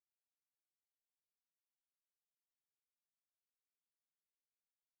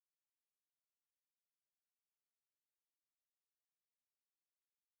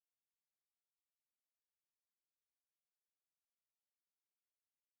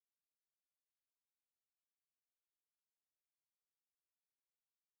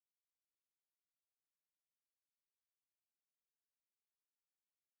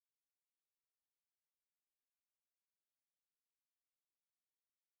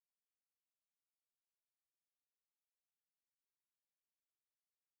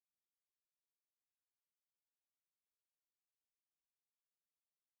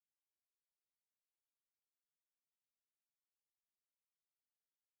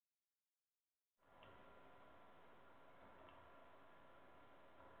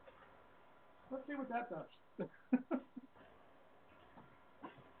see what that does.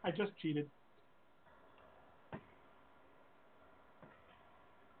 I just cheated.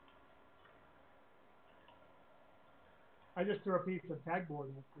 I just threw a piece of tag board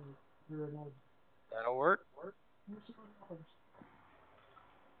in it. That'll work. Let's see what happens.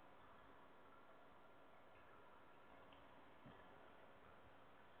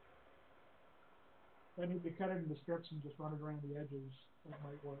 I need to cut it into strips and just run it around the edges. That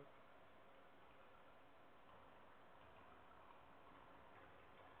might work.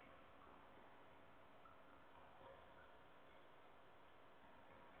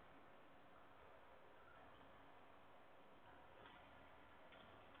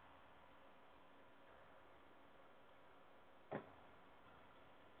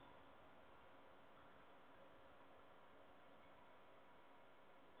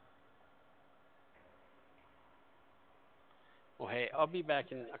 Well, hey, I'll be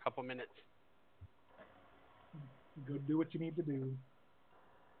back in a couple minutes. Go do what you need to do.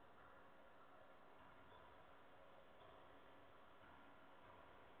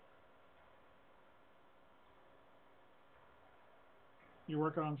 You're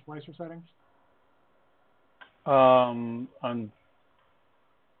working on splicer settings? I'm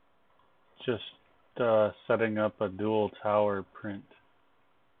just setting up a dual tower print.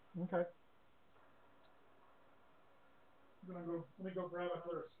 Okay. Let me go grab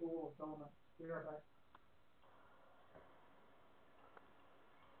another spool of filament. Be right back.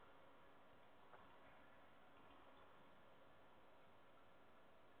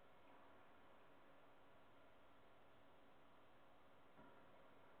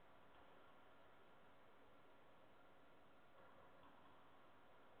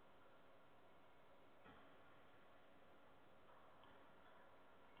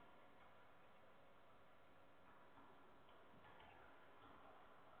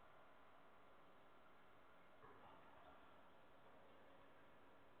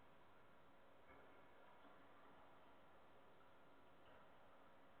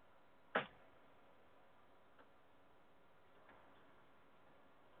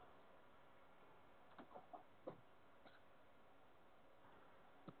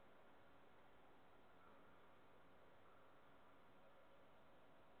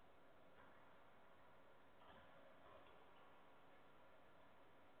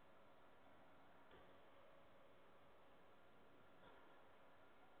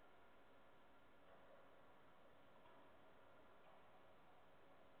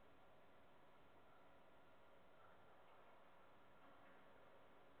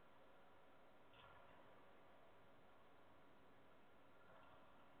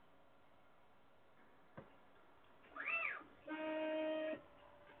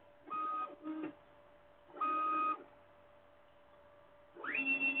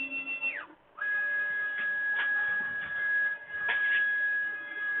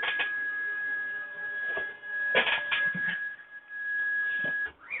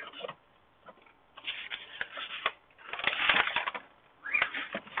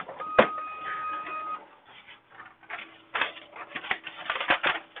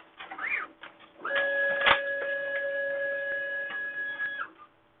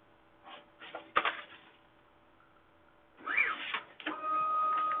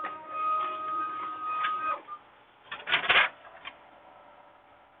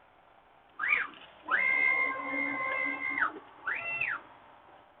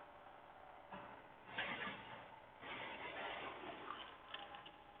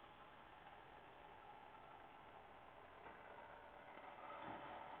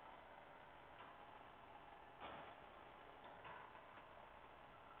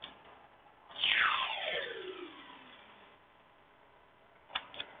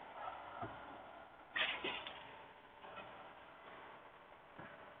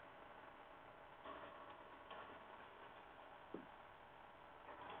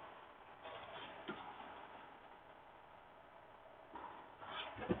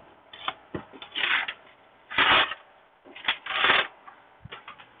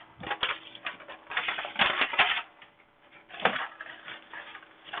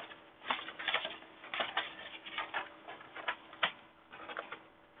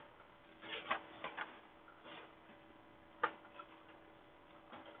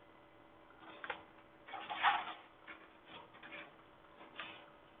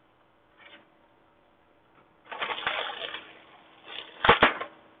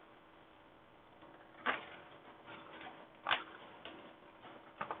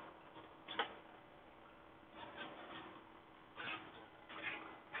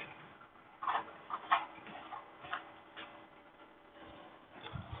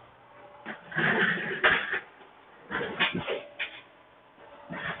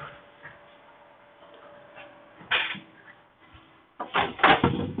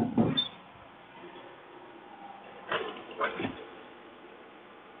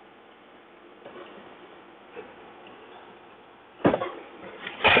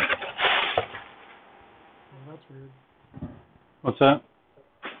 that?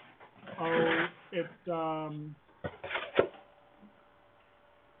 Oh,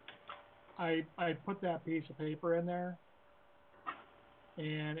 I put that piece of paper in there,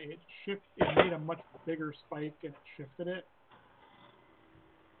 and it made a much bigger spike, and it shifted it.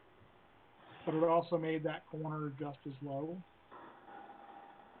 But it also made that corner just as low.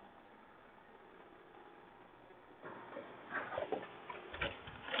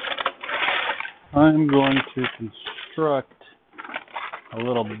 I'm going to construct a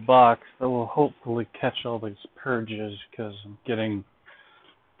little box that will hopefully catch all these purges, because I'm getting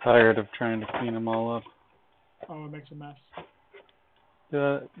tired of trying to clean them all up. Oh, it makes a mess.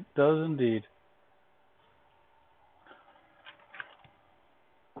 It does indeed.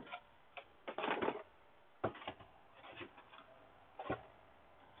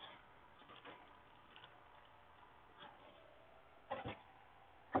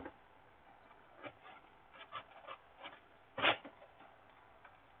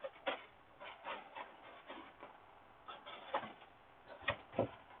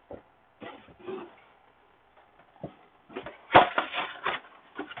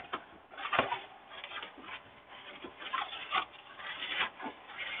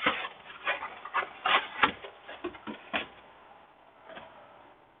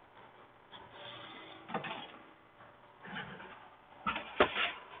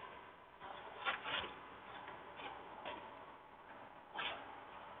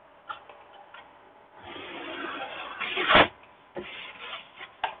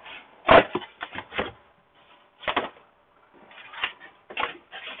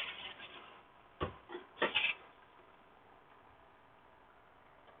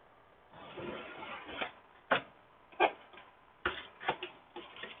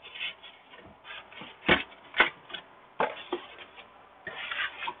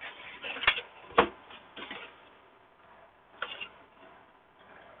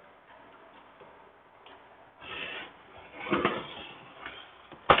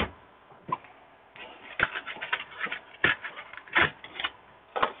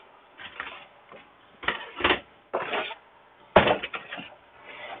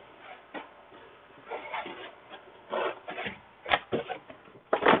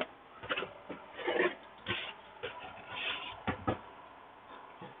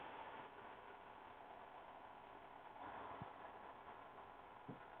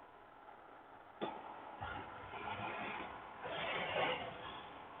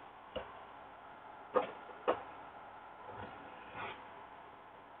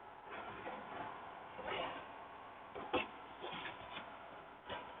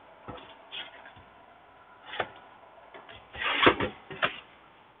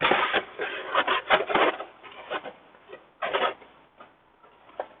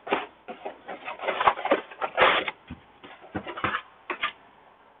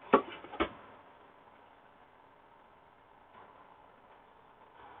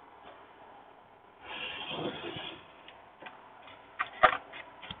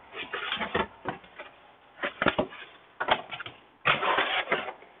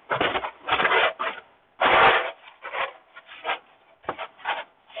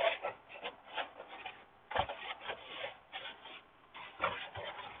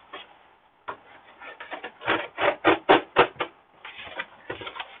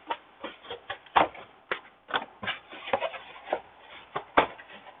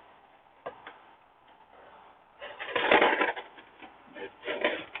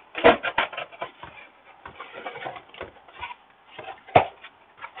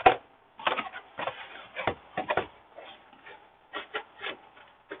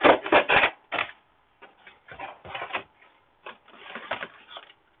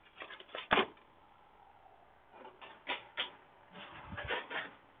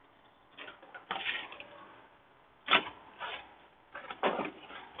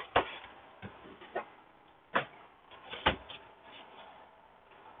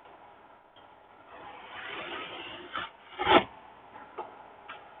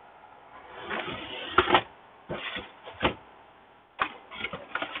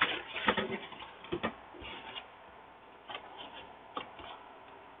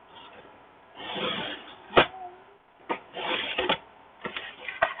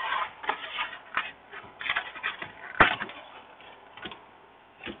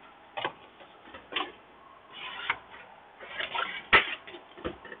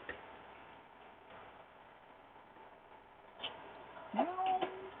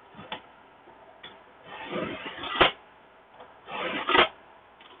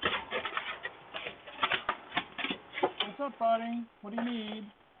 What's up, buddy? What do you need?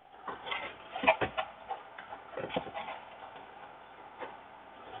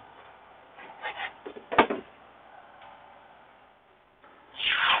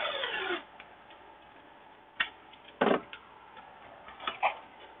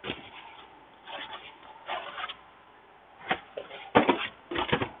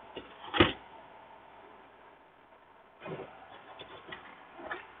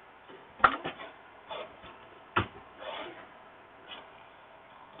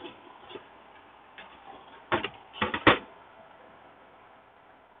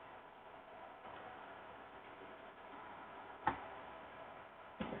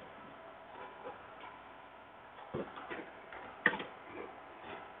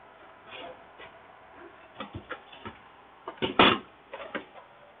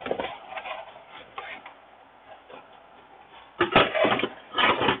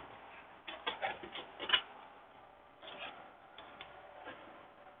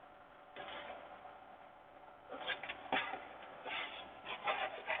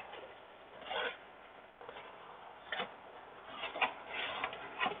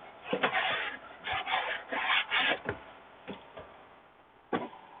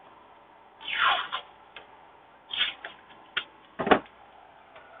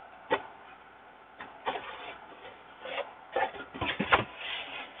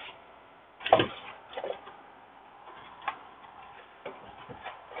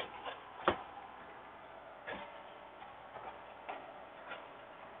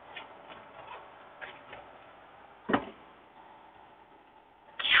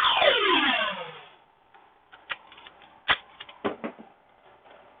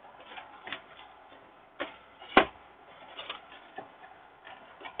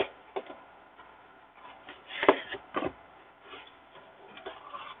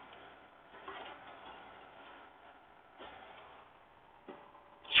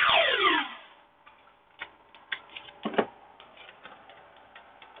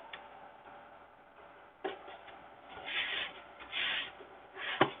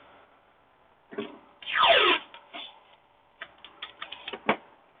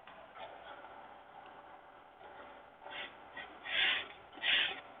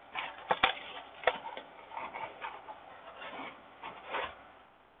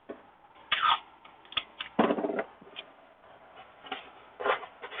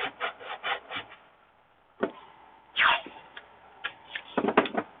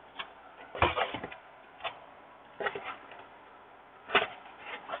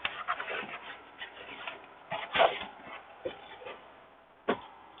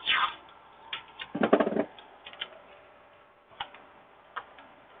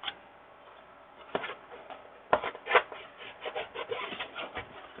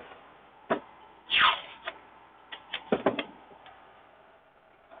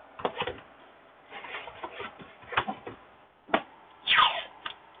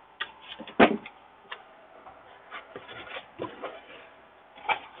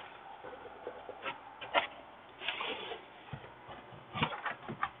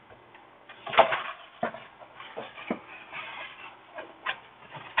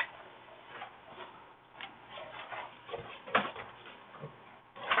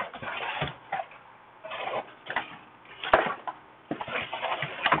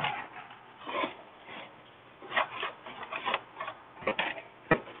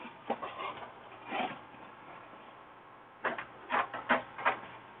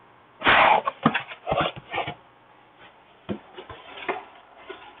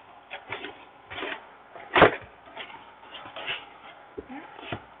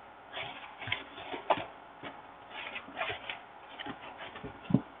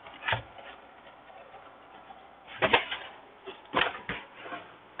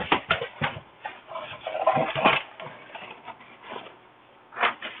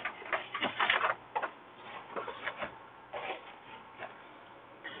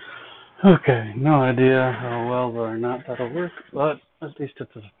 Okay, no idea how well or not that'll work, but at least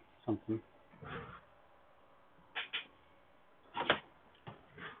it's something.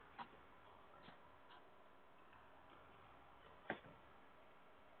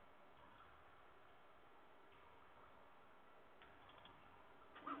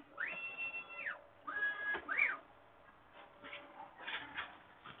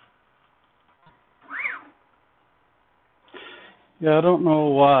 Yeah, I don't know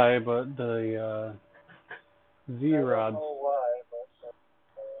why, but the Z-rod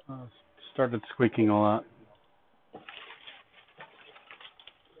started squeaking a lot.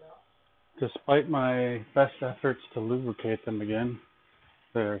 Despite my best efforts to lubricate them again,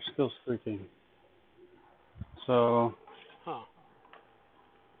 they're still squeaking. So Huh.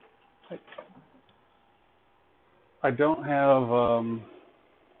 I don't have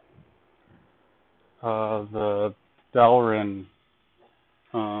the Delrin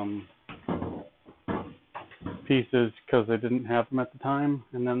pieces because they didn't have them at the time,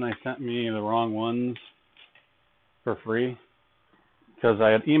 and then they sent me the wrong ones for free because I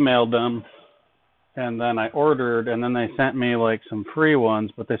had emailed them, and then I ordered, and then they sent me like some free ones,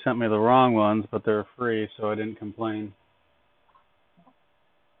 but they sent me the wrong ones, but they're free, so I didn't complain.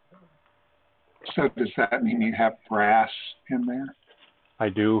 So does that mean you have brass in there? I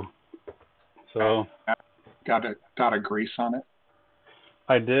do. So Got a grease on it?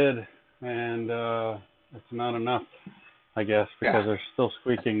 I did, and it's not enough, I guess, because they're still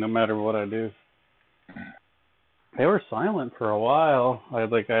squeaking no matter what I do. They were silent for a while. I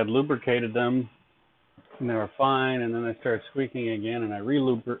had lubricated them, and they were fine, and then they started squeaking again, and I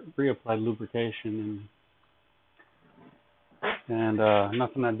reapplied lubrication, and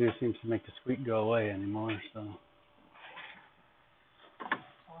nothing I do seems to make the squeak go away anymore. So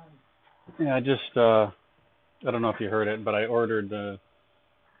yeah, I just I don't know if you heard it, but I ordered the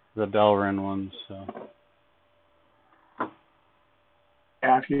Delrin ones. So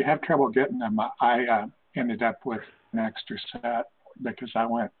Yeah, if you have trouble getting them, I ended up with an extra set because I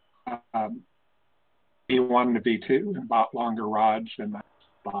went V1 to V2 and bought longer rods, and I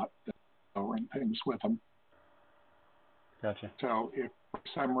bought the lowering things with them. gotcha. So if for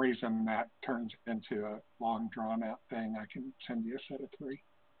some reason that turns into a long drawn out thing, I can send you a set of 3.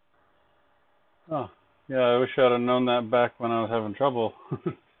 Oh, yeah, I wish I'd have known that back when I was having trouble.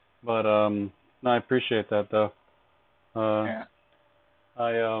 But no, I appreciate that though. Yeah.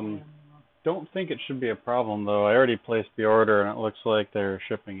 I don't think it should be a problem though. I already placed the order and it looks like they're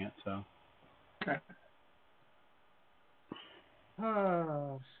shipping it, so. Okay.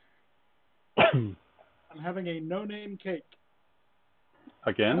 I'm having a no-name cake.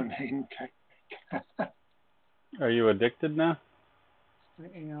 Again? No-name cake. Are you addicted now? I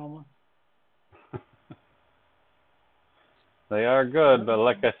am. They are good, but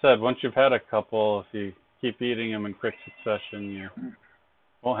like I said, once you've had a couple, if you keep eating them in quick succession, you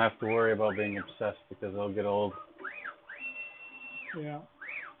won't have to worry about being obsessed because they'll get old. Yeah.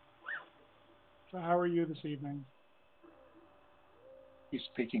 So how are you this evening? You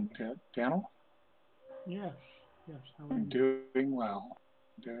speaking to Daniel? Yes. Yes. How are I'm you? doing well.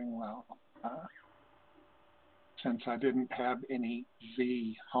 Doing well. Since I didn't have any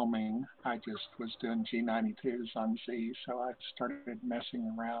Z homing, I just was doing G92s on Z, so I started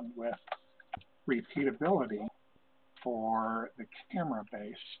messing around with repeatability for the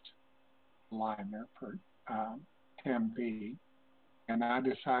camera-based liner for TAMV, and I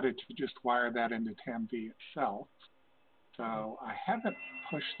decided to just wire that into TAMV itself. So I haven't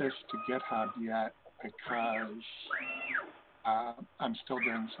pushed this to GitHub yet because I'm still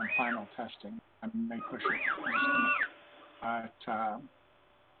doing some final testing. I may push it. But let's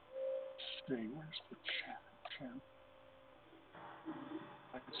see, where's the chat?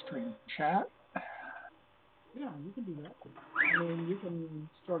 Live stream chat. Yeah, you can do that. I mean, you can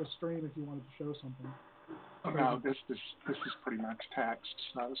start a stream if you wanted to show something. Oh, no, this is pretty much text.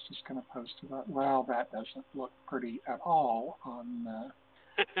 So I was just going to post it up. Well, that doesn't look pretty at all on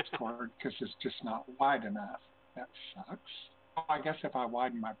Discord because it's just not wide enough. That sucks. Oh, I guess if I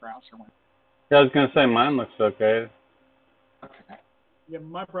widen my browser window. Yeah, I was going to say mine looks okay. Okay. Yeah,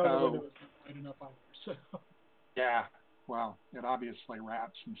 my browser window is not wide enough either. So. Yeah. Well, it obviously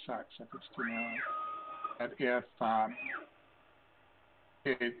wraps and sucks if it's too narrow. But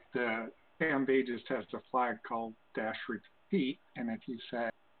if the TAMV just has a flag called -repeat, and if you say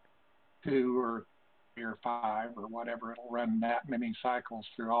 2 or 3 or 5 or whatever, it'll run that many cycles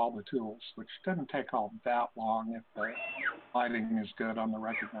through all the tools, which doesn't take all that long if the lighting is good on the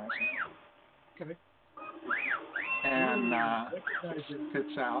recognizer. Okay. And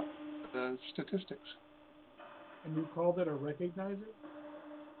spits out the statistics. And you called it a recognizer?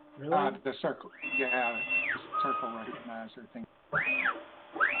 Really? The circle, yeah, circle recognizer thing.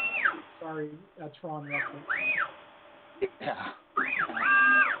 Sorry, that's wrong reference. Yeah.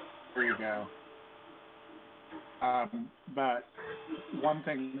 There you go. But one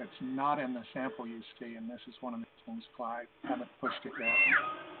thing that's not in the sample you see, and this is one of the things, Clyde, haven't pushed it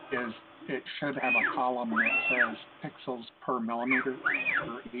yet, is it should have a column that says pixels per millimeter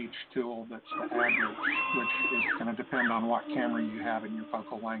for each tool that's the average, which is going to depend on what camera you have and your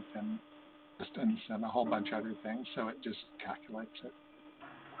focal length and distance and a whole bunch of other things, so it just calculates it.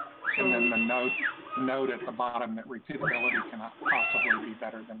 And then the note at the bottom that repeatability cannot possibly be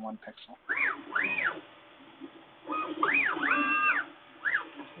better than 1 pixel.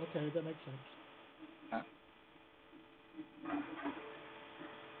 Okay, that makes sense.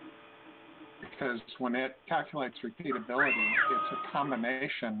 Because when it calculates repeatability, it's a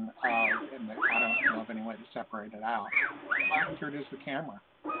combination of, and I don't know of any way to separate it out, how accurate is the camera?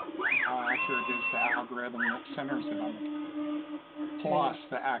 How accurate is the algorithm that centers it on the camera? Plus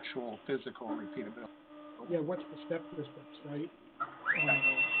the actual physical repeatability. Yeah, what's the step distance, right?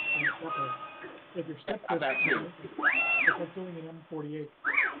 If your step That distance, too. if I'm doing an M48.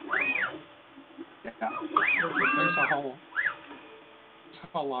 Yeah, there's a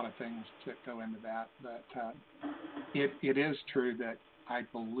whole lot of things that go into that, but it is true that I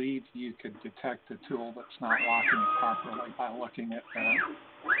believe you could detect a tool that's not locking it properly by looking at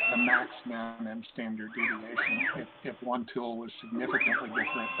the max, min, and standard deviation. If one tool was significantly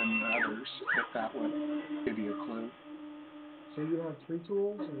different than the others, that would give you a clue. So you have 3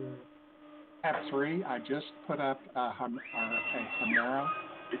 tools? Or? I have 3. I just put up a Hemera.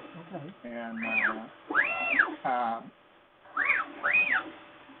 Okay. And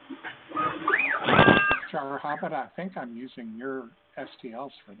Jar Hobbit, I think I'm using your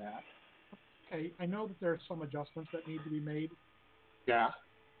STLs for that. Okay, I know that there are some adjustments that need to be made. Yeah.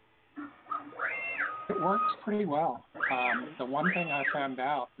 It works pretty well. The one thing I found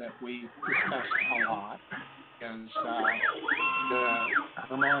out that we discussed a lot is the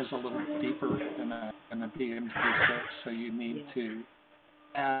Hemera is a little deeper than the BMT6, so you need to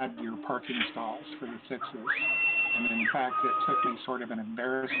add your parking stalls for the 6s. And in fact, it took me sort of an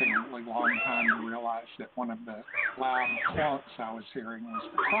embarrassingly long time to realize that one of the loud clunks I was hearing was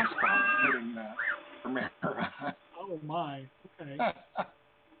the crossbar hitting the Hemera. Oh my, okay.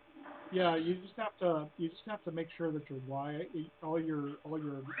 Yeah, you just have to make sure that your all your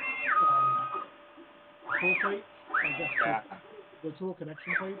tool plates, I guess the tool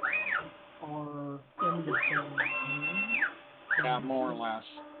connection plates are in the same plane. Yeah, more or less.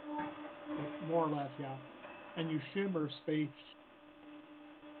 More or less, yeah. And you shim or space.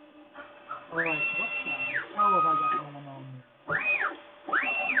 All right, what the hell have I got going on there?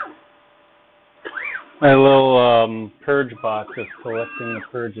 My little purge box is collecting the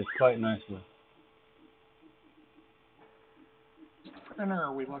purges quite nicely. What printer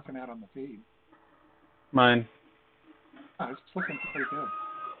are we looking at on the feed? Mine. Oh, it's looking pretty good.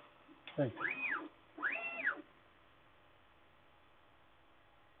 Thanks.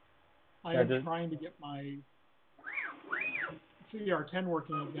 I am trying to get my CR10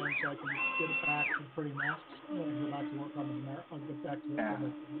 working again so I can get it back to printing masks when I go back to work on the Hemera. I'll get back to it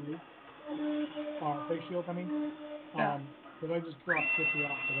on the face shield, I mean. Because I just dropped 50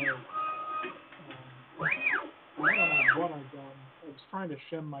 off today. I don't know what I've done. I was trying to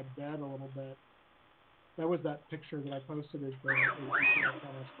shim my bed a little bit. That was that picture that I posted as the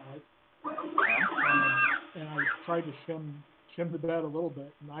MS5. And I tried to shim the bed a little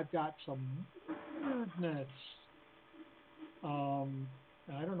bit, and I've got some weirdness. And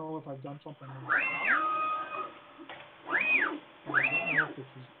I don't know if I've done something wrong. I don't know if this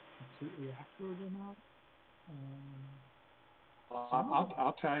is completely accurate or not.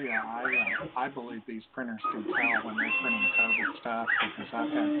 I'll tell you, I believe these printers can tell when they're printing COVID stuff, because I've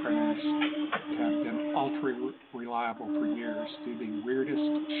had printers that have been ultra reliable for years do the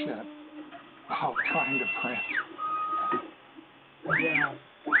weirdest shit while trying to print. Yeah.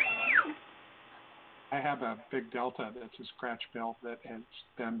 I have a big Delta that's a scratch build that has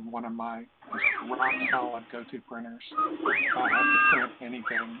been one of my rock solid go-to printers. If I have to print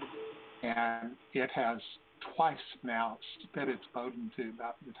anything, and it has twice now spit its Bowden tube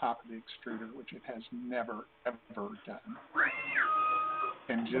out the top of the extruder, which it has never, ever done.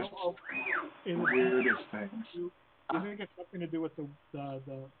 And just the weirdest things. I think it's something to do with the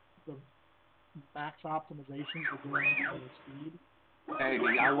max optimizations we're doing for the speed.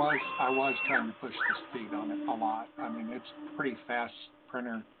 Maybe. I was trying to push the speed on it a lot. I mean, it's a pretty fast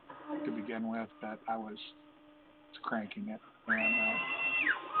printer to begin with, but I was cranking it. And,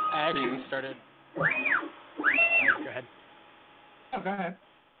 I actually started. Go ahead. Oh, go ahead.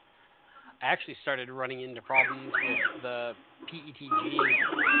 I actually started running into problems with the PETG.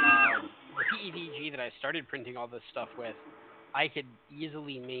 The PETG that I started printing all this stuff with, I could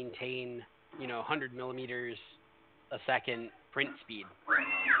easily maintain, 100 millimeters a second print speed,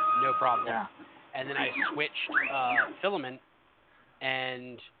 no problem. Yeah. And then I switched filament,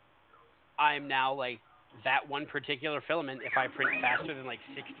 and I'm now like that one particular filament. If I print faster than like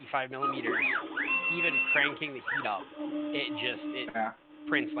 65 millimeters, even cranking the heat up, it Yeah.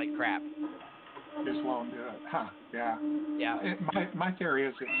 prints like crap. Just won't do it. Huh. Yeah. Yeah. My theory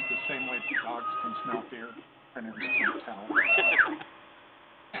is it's the same way that dogs can smell fear. Printers can't tell.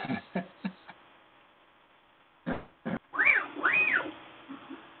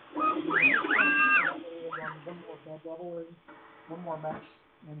 One more mesh,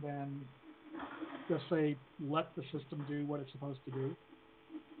 and then just say let the system do what it's supposed to do.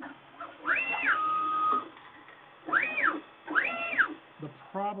 The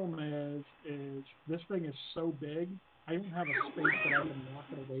problem is this thing is so big, I don't have a space that I can lock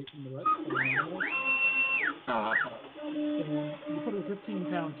it away from the rest of the animals. And you put a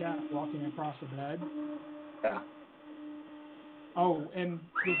 15-pound cat walking across the bed. Yeah. Oh, and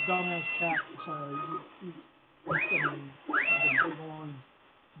this dumbass cat, sorry, he's the big orange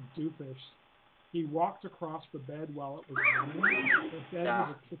doofus. He walked across the bed while it was running. The bed was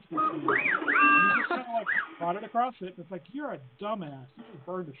at 60 feet. And he just kind of like trotted across it. And it's like, you're a dumbass. You just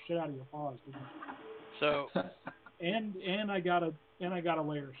burned the shit out of your paws, didn't you? So. And I got a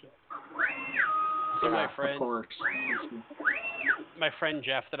layer shift. So my friend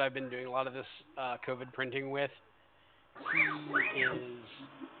Jeff, that I've been doing a lot of this COVID printing with, he is,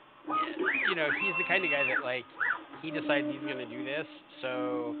 he's the kind of guy that like he decides he's going to do this.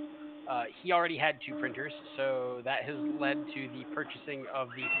 So he already had 2 printers, so that has led to the purchasing of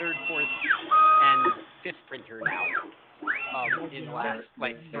the 3rd, 4th, and 5th printer now in the last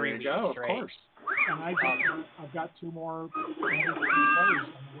like 3 weeks, of right? course. And I've got 2 more on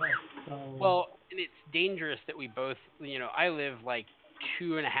the way. So. Well, and it's dangerous that we both, I live like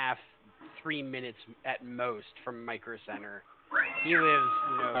 2.5, 3 minutes at most from Micro Center. He lives,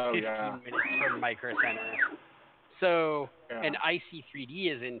 15 minutes from Micro Center. So, and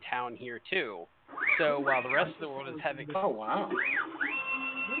IC3D is in town here too. So while the rest of the world is having... Oh, wow.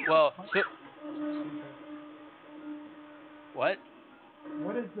 Well, so... What?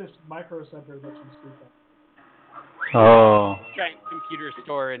 What is this Micro Center that you speak of? Oh. Giant computer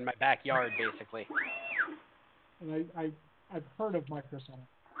store in my backyard, basically. And I've heard of Micro Center.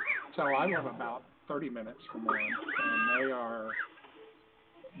 So I live about 30 minutes from one, and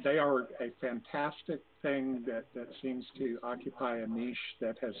they are a fantastic thing that seems to occupy a niche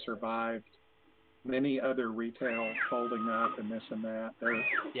that has survived many other retail folding up and this and that.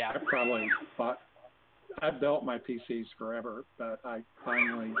 I've built my PCs forever, but I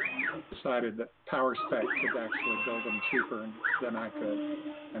finally decided that PowerSpec could actually build them cheaper than I could.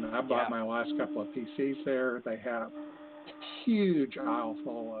 And I bought my last couple of PCs there. They have a huge aisle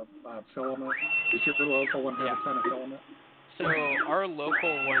full of filament. Does your local one have a ton of filament? So our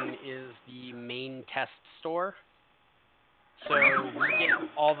local one is the main test store. So we get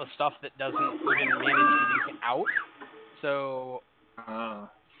all the stuff that doesn't even manage to make it out. So...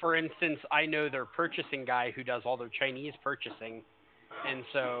 For instance, I know their purchasing guy who does all their Chinese purchasing, and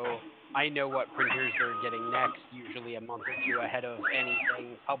so I know what printers they're getting next, usually a month or 2 ahead of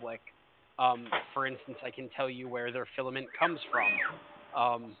anything public. For instance, I can tell you where their filament comes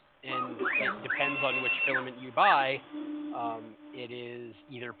from, and it depends on which filament you buy. It is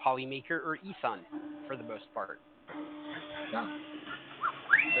either Polymaker or eSun for the most part. Yeah.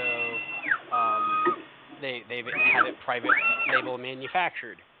 So they've had it private label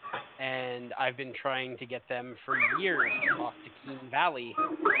manufactured. And I've been trying to get them for years to talk to Keene Valley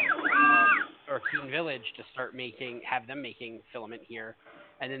or Keene Village to start have them making filament here.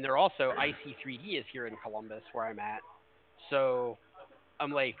 And then they're also IC3D is here in Columbus where I'm at. So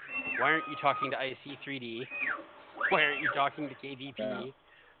I'm like, why aren't you talking to IC3D? Why aren't you talking to KVP? Yeah.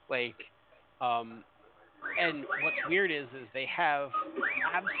 Like, and what's weird is they have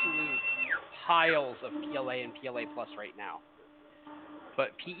absolute piles of PLA and PLA Plus right now.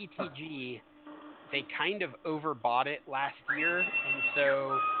 But PETG, they kind of overbought it last year, and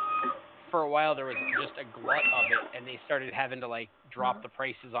so for a while there was just a glut of it, and they started having to like drop the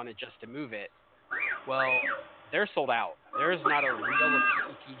prices on it just to move it. Well, they're sold out. There's not a reel of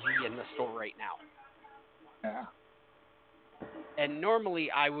PETG in the store right now. Yeah. And normally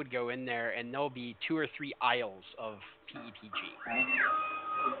I would go in there and there'll be 2 or 3 aisles of PETG.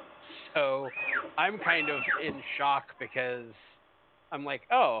 So I'm kind of in shock because I'm like,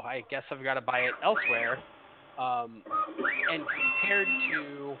 oh, I guess I've got to buy it elsewhere. And compared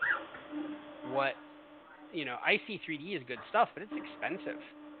to what, IC3D is good stuff, but it's expensive.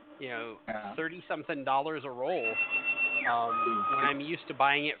 Yeah. $30-something a roll. When I'm used to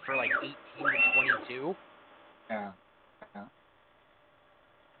buying it for like 18 to 22. Yeah. Yeah.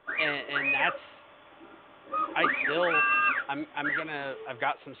 And that's, I've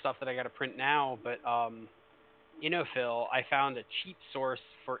got some stuff that I got to print now, but Innofill, I found a cheap source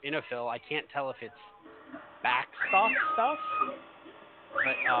for Innofill. I can't tell if it's backstock stuff,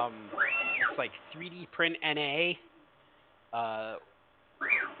 but it's like 3D Print NA,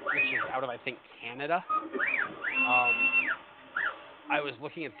 which is out of, I think, Canada. I was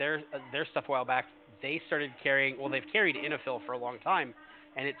looking at their stuff a while back. They started carrying, well, they've carried Innofill for a long time,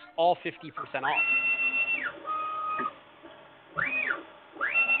 and it's all 50% off.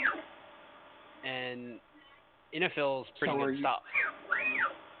 And Innofill's pretty good stuff.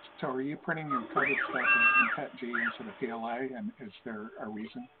 So are you printing your coded stuff in PETG instead of PLA, and is there a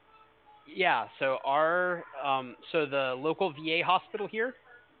reason? Yeah, so so the local VA hospital here,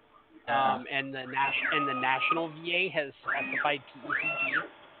 and the national VA has specified PETG,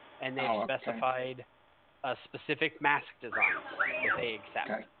 and they've specified a specific mask design that they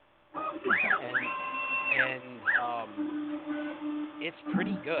accept. And it's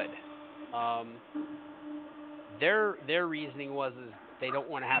pretty good. Their reasoning was is they don't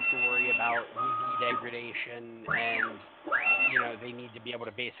want to have to worry about UV degradation, and they need to be able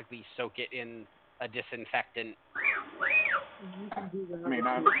to basically soak it in a disinfectant. I mean,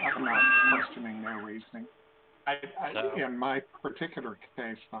 I'm not questioning their reasoning. In my particular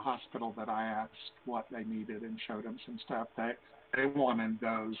case, the hospital that I asked what they needed and showed them some stuff, they wanted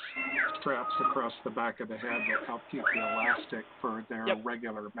those straps across the back of the head that help keep the elastic for their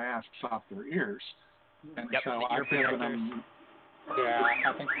regular masks off their ears. And so I've given them,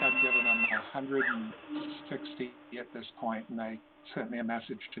 I think I've given them 160 at this point, and they sent me a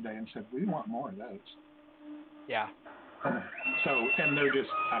message today and said, we want more of those. Yeah. So, and they're just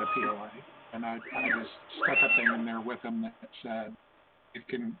out of PLA. And I just stuck a thing in there with them that said,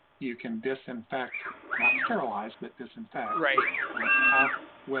 you can disinfect, not sterilize, but disinfect. Right.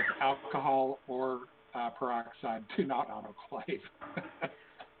 With alcohol or peroxide. Do not autoclave.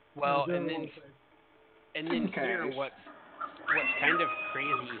 Well, and then here, what's kind of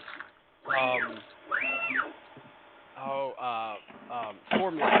crazy, Formlabs.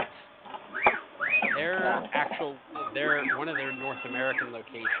 One of their North American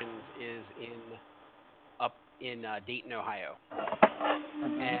locations is up in Dayton, Ohio.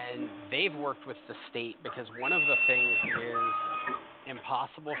 And they've worked with the state because one of the things that is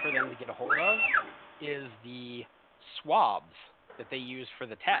impossible for them to get a hold of is the swabs that they use for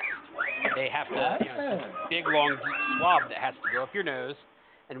the test. They have to, it's a big, long, deep swab that has to go up your nose,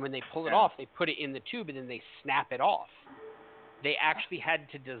 and when they pull it off, they put it in the tube and then they snap it off. They actually had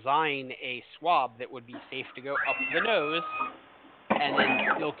to design a swab that would be safe to go up the nose and then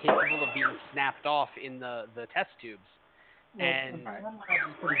still capable of being snapped off in the test tubes. Well, and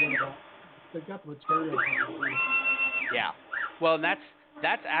they've got the material. Yeah. Well, and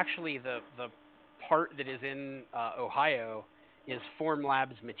that's actually the part that is in Ohio is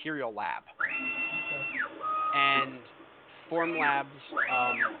Formlabs Material Lab. And Formlabs,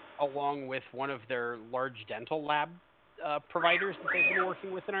 along with one of their large dental lab providers that they've been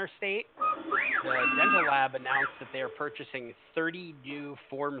working with in our state, the dental lab announced that they are purchasing 30 new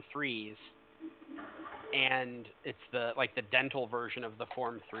Form 3s, and it's the dental version of the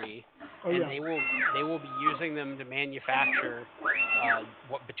Form 3, and they will be using them to manufacture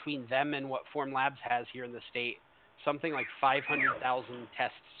what between them and what Formlabs has here in the state, something like 500,000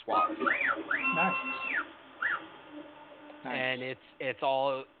 test swabs. Nice. And it's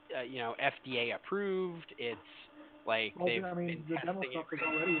all FDA approved. It's like they've been testing it.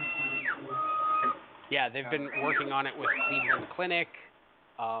 Yeah, they've been working on it with Cleveland Clinic,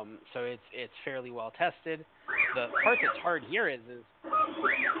 so it's fairly well tested. The part that's hard here is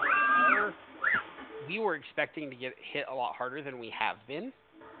we were expecting to get hit a lot harder than we have been,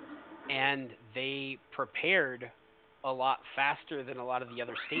 and they prepared a lot faster than a lot of the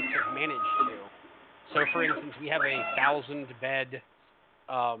other states have managed to. So, for instance, we have a 1,000-bed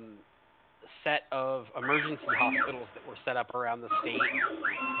set of emergency hospitals that were set up around the state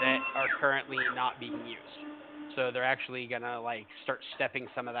that are currently not being used. So they're actually going to start stepping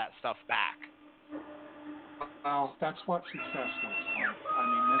some of that stuff back. Well, that's what success looks like. I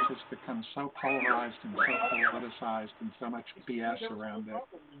mean, this has become so polarized and so politicized and so much BS around it.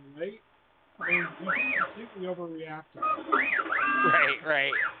 Right? I mean, you completely overreacted.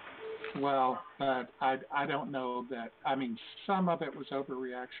 Right. Well, but I don't know that. I mean, some of it was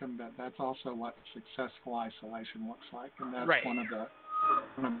overreaction, but that's also what successful isolation looks like, and that's Right. one of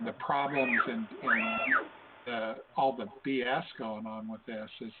the problems in all the BS going on with this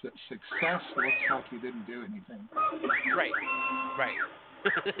is that success looks like you didn't do anything. Right.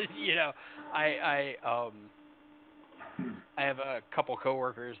 You know, I have a couple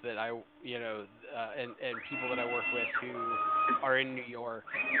coworkers that and people that I work with who are in New York.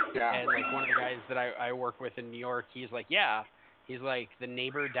 Yeah. And like one of the guys that I work with in New York, he's like, the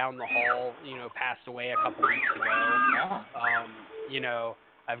neighbor down the hall, passed away a couple weeks ago. Yeah.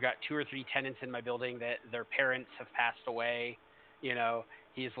 I've got 2 or 3 tenants in my building that their parents have passed away.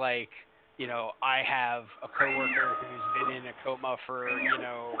 He's like, I have a coworker who's been in a coma for,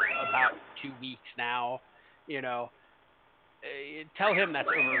 about 2 weeks now. Tell him that's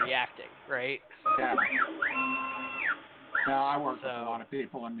overreacting, right? Yeah. Now I work with a lot of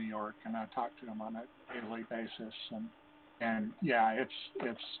people in New York, and I talk to them on a daily basis, and yeah,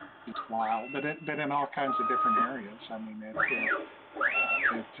 it's wild, but in all kinds of different areas. I mean,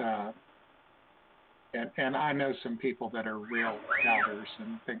 and I know some people that are real doubters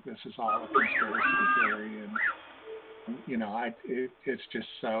and think this is all a conspiracy theory, and it's just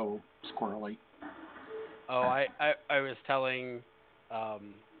so squirrely. Oh, I was telling,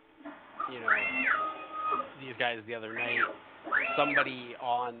 these guys the other night, somebody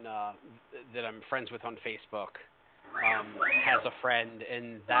on that I'm friends with on Facebook has a friend,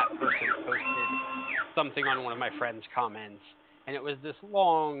 and that person posted something on one of my friend's comments, and it was this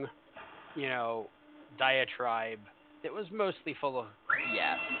long, diatribe that was mostly full of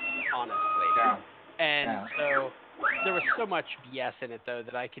BS, honestly. Yeah. And so there was so much BS in it, though,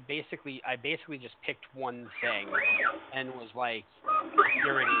 that I basically just picked one thing and was like,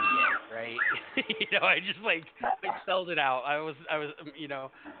 "You're an idiot," right? I just like spelled it out. I was,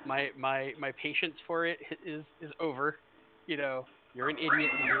 my patience for it is over. You're an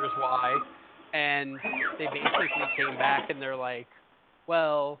idiot, and here's why. And they basically came back and they're like,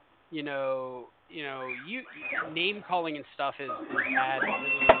 "Well, you name calling and stuff is bad,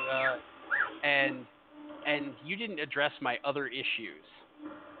 and you didn't address my other issues."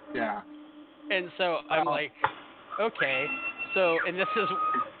 Yeah. And so I'm like, okay. So, and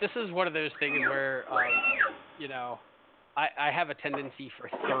this is one of those things where, I have a tendency for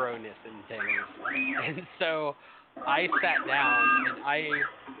thoroughness in things, and so I sat down and I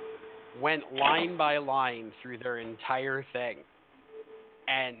went line by line through their entire thing,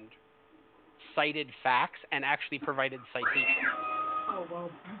 and cited facts and actually provided citations. Oh, well,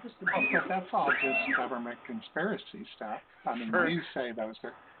 but that's all just government conspiracy stuff. I mean, you say those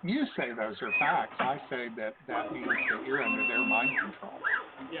are facts. I say that means that you're under their mind control.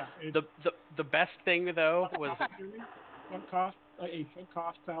 Yeah. The best thing though was a sunk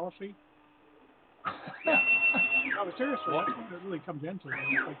cost fallacy. Yeah. No, seriously, that's what it really comes into.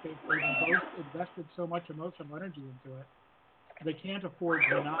 It's like they've both invested so much emotional energy into it. They can't afford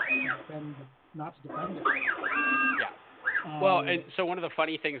to not to defend it. Yeah. Well, and so one of the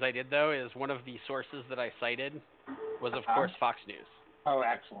funny things I did, though, is one of the sources that I cited was, of course, Fox News. Oh,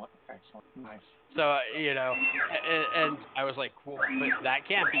 excellent. Nice. So, and I was like, well, but that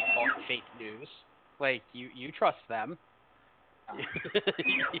can't be fake news. Like, you trust them.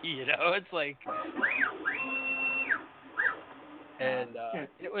 It's like... And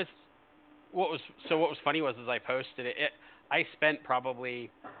it was... What was funny was I posted it. I spent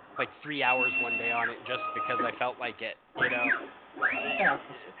probably like 3 hours one day on it just because I felt like it, Yeah,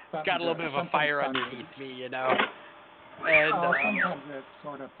 got a little bit of a fire underneath me, And sometimes it's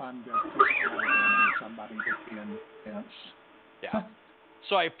sort of fun to push somebody to be intense. Yeah.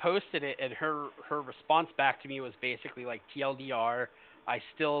 So I posted it, and her response back to me was basically like, TLDR, I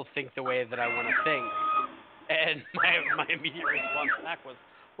still think the way that I want to think. And my immediate response back was,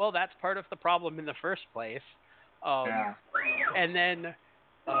 well, that's part of the problem in the first place. Yeah. And then,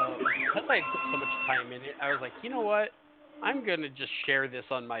 because I put so much time in it, I was like, you know what? I'm going to just share this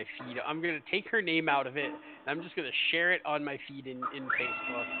on my feed. I'm going to take her name out of it, and I'm just going to share it on my feed in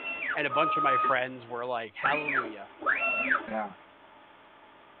Facebook. And a bunch of my friends were like, hallelujah. Yeah.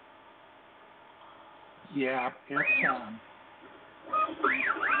 Yeah,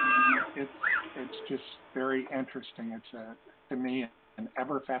 it's just very interesting. It's to me an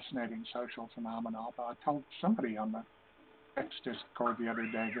ever fascinating social phenomenon. I told somebody on the text Discord the other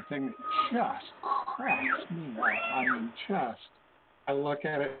day, the thing that just cracks me up. I mean, I look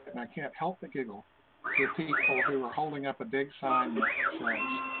at it and I can't help but giggle. The people who are holding up a big sign that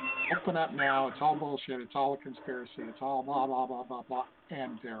says, "Open up now, it's all bullshit, it's all a conspiracy, it's all blah, blah, blah, blah, blah,"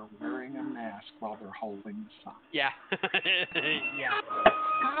 and they're wearing a mask while they're holding the sign. Yeah. Yeah.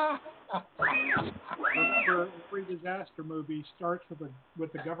 For every disaster movie starts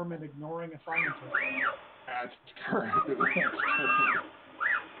with the government ignoring a scientist. That's true. That's true.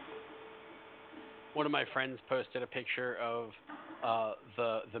 One of my friends posted a picture of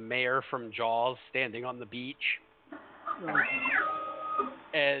the mayor from Jaws standing on the beach, Right.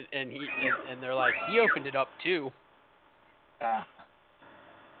 and they're like, he opened it up too. Yep.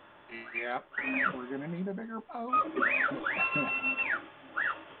 We're gonna need a bigger boat.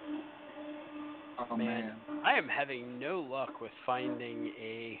 Oh man. I am having no luck with finding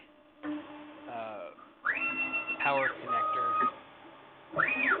a power connector.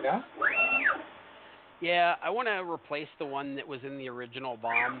 Yeah. Yeah, I want to replace the one that was in the original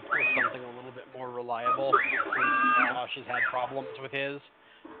bomb with something a little bit more reliable, since Josh has had problems with his.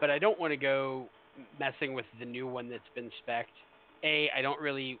 But I don't want to go messing with the new one that's been spec'd.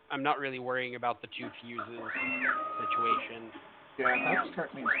 I'm not really worrying about the two fuses situation. Yeah, that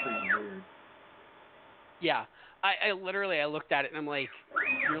struck me as pretty weird. Yeah, I literally looked at it and I'm like,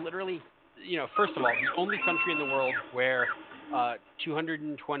 you're literally, first of all, the only country in the world where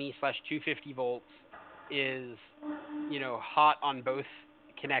 220/250 volts is, hot on both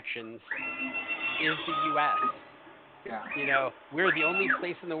connections is the U.S. Yeah. We're the only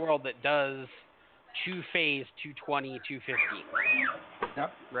place in the world that does two-phase 220/250.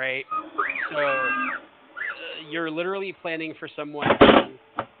 Yep. Right? So you're literally planning for someone to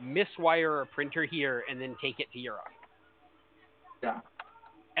miswire a printer here and then take it to Europe. Yeah.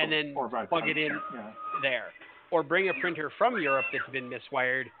 And then plug it in there. Or bring a printer from Europe that's been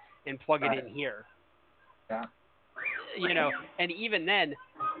miswired and plug it in here. Yeah. And even then,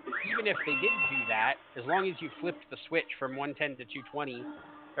 even if they did do that, as long as you flipped the switch from 110 to 220,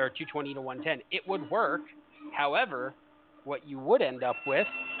 or 220 to 110, it would work. However, what you would end up with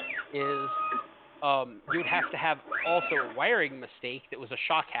is you would have to have also a wiring mistake that was a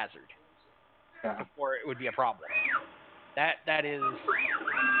shock hazard before it would be a problem. That is,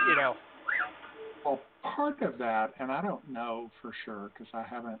 Well, part of that, and I don't know for sure because I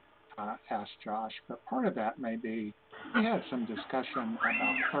haven't asked Josh, but part of that may be we had some discussion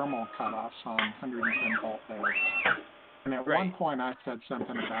about thermal cutoffs on 110 volt beds. And at one point I said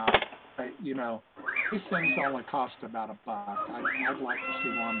something about, these things only cost about $1. I'd like to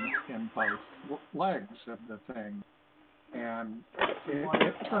see one in both legs of the thing. And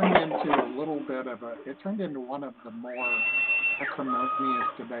it turned into a little bit of it turned into one of the more acrimonious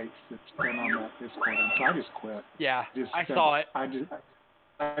debates that's been on that Discord. And so I just quit. Yeah, I saw it. I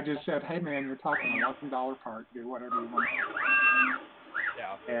just said, hey man, you're talking a $1 part. Do whatever you want.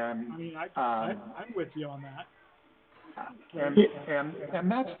 Yeah. And I mean, I'm with you on that. And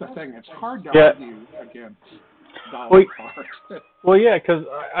that's the thing. It's hard to argue against dollar parts. Well, yeah, because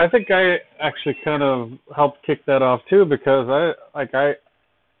I think I actually kind of helped kick that off too, because I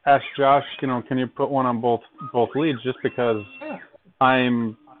asked Josh, can you put one on both leads, just because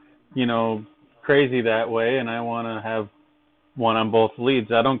I'm, crazy that way, and I want to have one on both leads.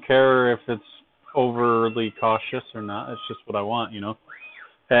 I don't care if it's overly cautious or not. It's just what I want,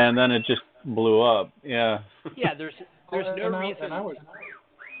 And then it just blew up. Yeah. Yeah, there's no reason. And I was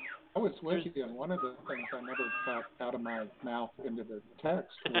with you, and one of the things I never got out of my mouth into the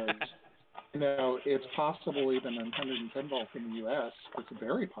text was, it's possible even in 110 volt in the U.S., it's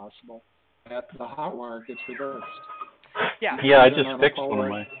very possible that the hot wire gets reversed. Yeah. Yeah, I just fixed one of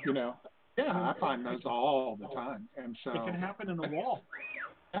my. I find those all the time, and so it can happen in a wall.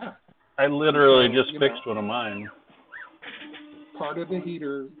 Yeah. I literally just fixed one of mine. Part of the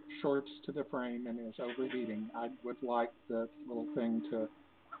heater shorts to the frame and is overheating. I would like the little thing to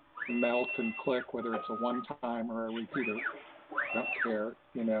melt and click, whether it's a one-time or a repeater. I don't care,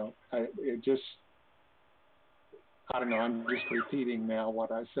 I don't know, I'm just repeating now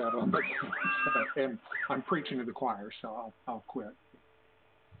what I said on the and I'm preaching to the choir, so I'll quit.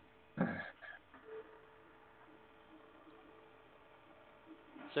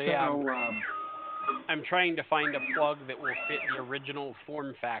 So I'm trying to find a plug that will fit the original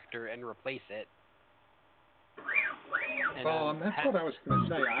form factor and replace it. And that's what I was going to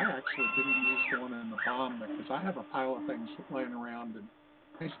say. I actually didn't use the one in the bomb because I have a pile of things laying around, and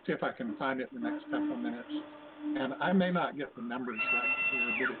let me see if I can find it in the next couple of minutes. And I may not get the numbers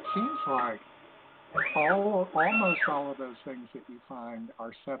right here, but it seems like almost all of those things that you find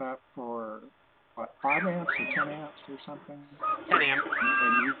are set up for, 5 amps or 10 amps or something? 10 amps.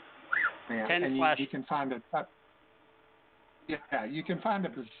 And you can find you can find a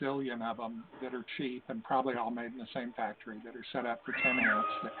bazillion of them that are cheap and probably all made in the same factory that are set up for 10 amps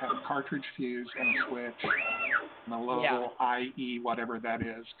that have a cartridge fuse and a switch and a little IE, whatever that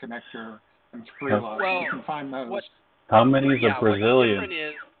is, connector and 3 lugs. You can find those. How many is a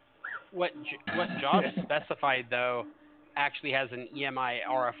Brazilian? what Josh specified though actually has an EMI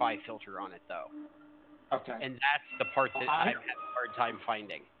RFI filter on it though, Okay. and that's the part that I've had a hard time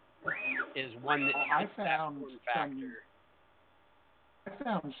finding. Is one that fits that form factor. I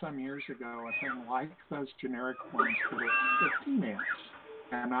found some years ago a thing like those generic ones, but it's 15 amps.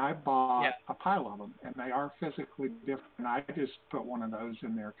 And I bought a pile of them, and they are physically different. I just put one of those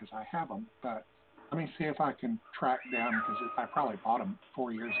in there because I have them. But let me see if I can track down, because I probably bought them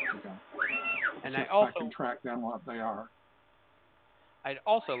 4 years ago. And I can track down what they are. I'd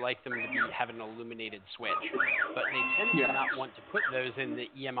also like them to have an illuminated switch, but they tend to not want to put those in the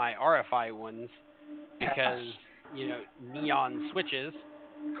EMI RFI ones because, you know, neon switches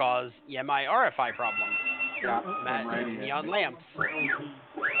cause EMI RFI problems. Neon lamps.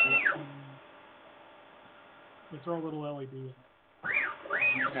 They throw a little LED in.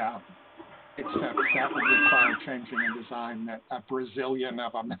 Yeah. Except that would require changing a design that a Brazilian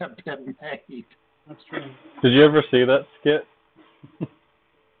of them have been made. That's true. Did you ever see that skit?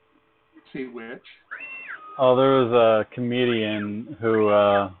 See which? Oh, there was a comedian who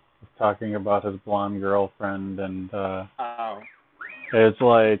was talking about his blonde girlfriend, and it's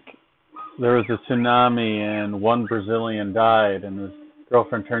like there was a tsunami and one Brazilian died, and his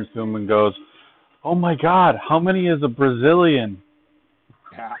girlfriend turns to him and goes, "Oh my God, how many is a Brazilian?"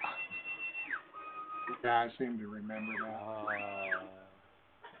 Yeah. Yeah, I seem to remember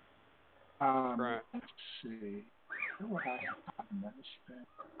that. Let's see. Where would I have gotten this thing?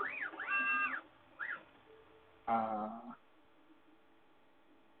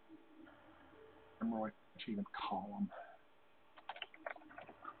 Remember what you even call them.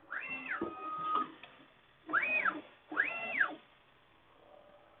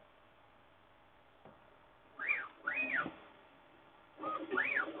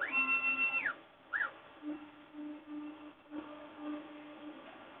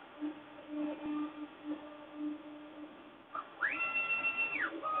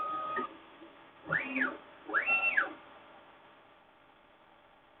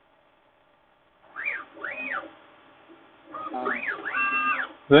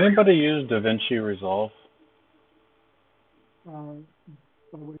 Does anybody use DaVinci Resolve? Away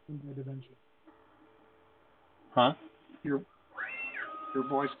from the DaVinci. Huh? Your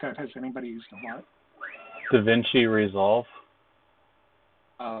voice cut. Has anybody used a what? DaVinci Resolve.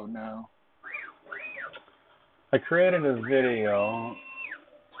 Oh, no. I created a video,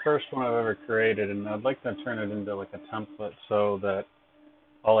 first one I've ever created, and I'd like to turn it into like a template so that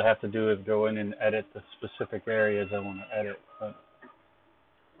all I have to do is go in and edit the specific areas I want to edit, but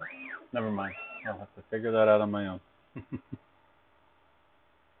never mind. I'll have to figure that out on my own.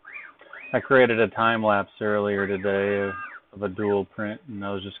 I created a time lapse earlier today of a dual print, and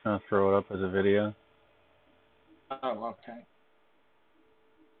I was just going to throw it up as a video. Oh, okay.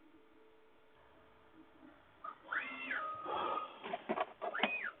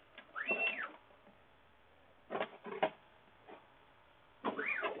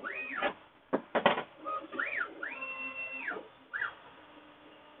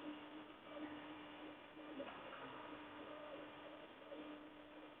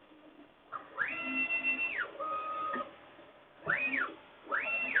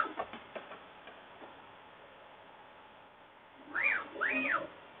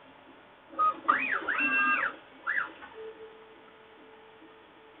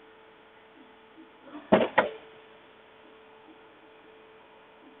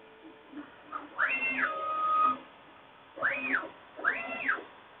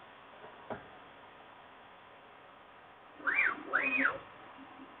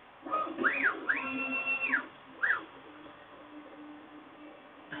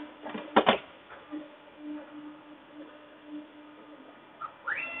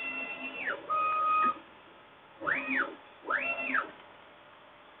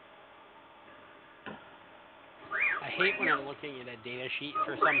 I hate when I'm looking at a data sheet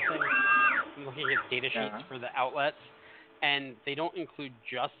for something. I'm looking at data sheets for the outlets, and they don't include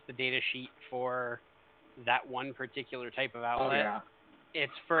just the data sheet for that one particular type of outlet. Oh, yeah.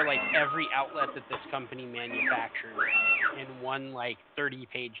 It's for like every outlet that this company manufactures in one like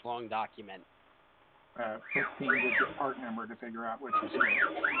 30-page long document. 15-digit part number to figure out which is which.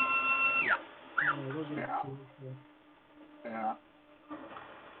 Yeah.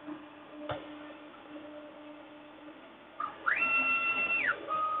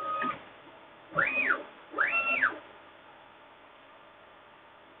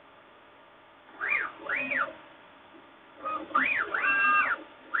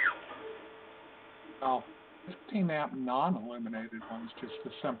 Oh, 15 amp non-illuminated ones, just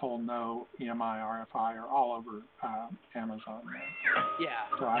the simple no EMI RFI, are all over Amazon now. Yeah.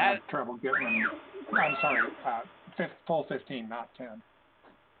 So I had trouble getting them. I'm sorry, full 15, not 10.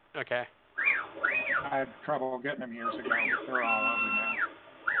 Okay. I had trouble getting them years ago, but they're all over now.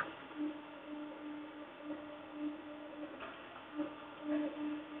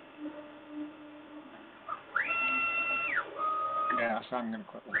 Yeah, so I'm going to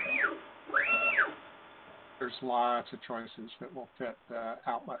quit with that. There's lots of choices that will fit the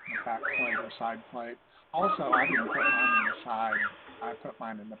outlet in the back plate or side plate. Also, I didn't put mine in the side. I put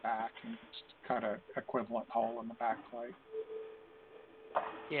mine in the back and just cut an equivalent hole in the back plate.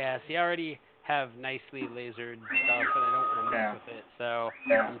 Yeah, see, I already have nicely lasered stuff, and I don't want to mess with it, so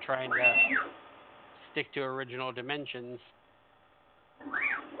I'm trying to stick to original dimensions.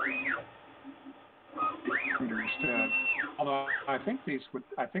 Understood. Although I think the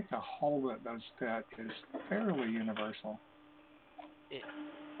hole that those fit is fairly universal.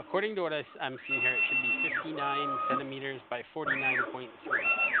 According to what I'm seeing here, it should be 59 centimeters by 49.3.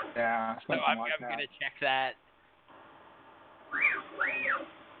 Yeah, so I'm going to check that.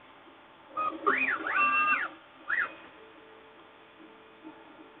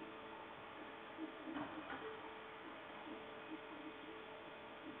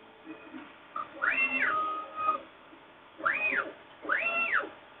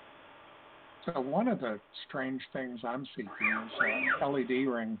 So one of the strange things I'm seeking is an LED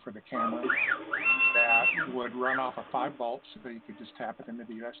ring for the camera that would run off of 5 volts, so you could just tap it into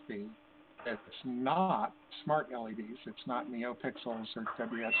the USB. It's not smart LEDs. It's not NeoPixels or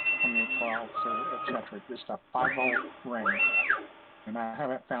WS2812s or etc. Just a 5-volt ring, and I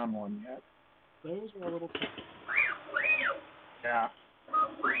haven't found one yet. Those are a little tricky. Yeah.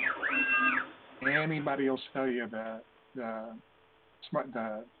 Anybody will sell you the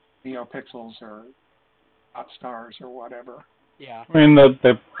NeoPixels or Hot Stars or whatever. Yeah. I mean,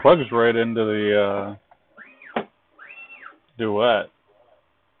 that plugs right into the Duet.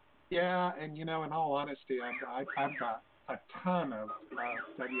 Yeah, and in all honesty, I've got a ton of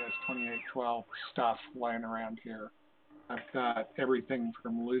WS2812 stuff laying around here. I've got everything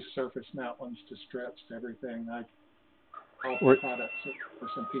from loose surface mount ones to strips to everything. I built products for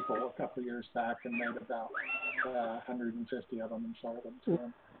some people a couple of years back and made about 150 of them and sold them to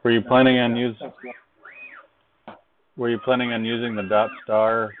them. Were you planning on using the dot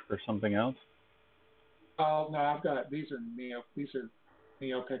star for something else? Oh no, I've got these are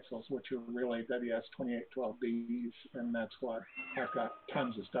NeoPixels, which are really WS2812Ds, and that's what I've got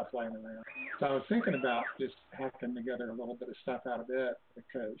tons of stuff laying around. So I was thinking about just hacking together a little bit of stuff out of it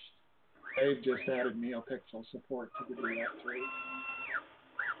because they've just added NeoPixel support to the Duet 3.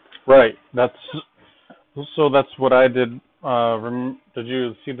 Right. That's what I did. Did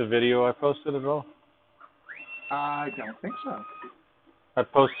you see the video I posted at all? I don't think so. I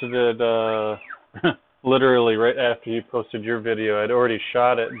posted it literally right after you posted your video. I'd already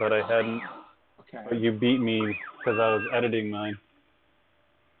shot it, but I hadn't. Okay. But you beat me because I was editing mine.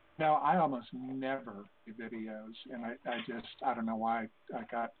 No, I almost never do videos, and I don't know why I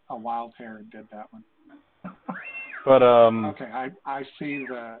got a wild hair and did that one. But okay, I see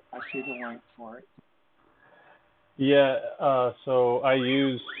the link for it. Yeah, so I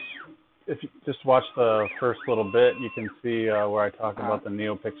use, if you just watch the first little bit, you can see where I talk about the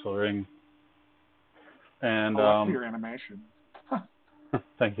NeoPixel ring. And I love your animation.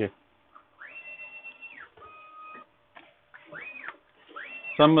 Thank you.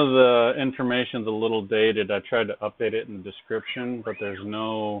 Some of the information's a little dated. I tried to update it in the description, but there's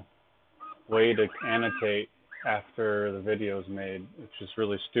no way to annotate after the video's made, which is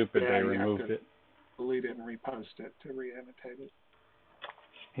really stupid. Yeah, they removed it. Delete it and repost it to re-annotate it.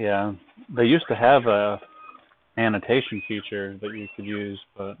 Yeah, they used to have a annotation feature that you could use,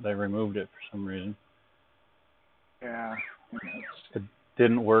 but they removed it for some reason. Yeah. It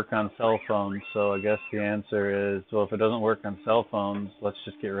didn't work on cell phones, so I guess the answer is, well, if it doesn't work on cell phones, let's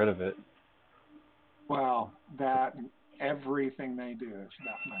just get rid of it. Well, that and everything they do is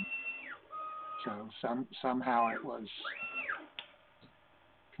about money. So somehow it was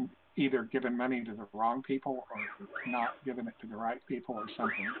either giving money to the wrong people or not giving it to the right people or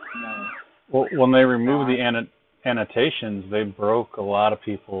something. No. Well, when they removed the annotations, they broke a lot of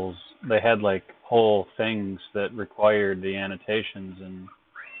people's. They had like whole things that required the annotations, and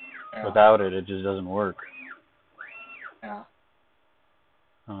without it, it just doesn't work. Yeah.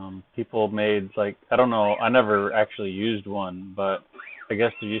 People made like, I don't know, I never actually used one, but I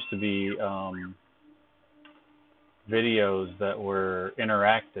guess there used to be videos that were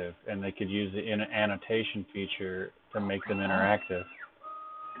interactive, and they could use the annotation feature to make them interactive.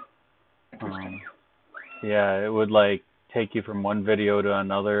 Yeah, it would like take you from one video to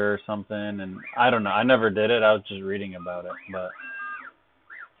another or something, and I don't know. I never did it. I was just reading about it, but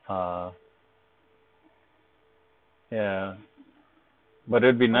yeah. But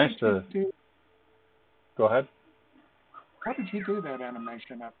it'd be nice to go ahead. How did you do that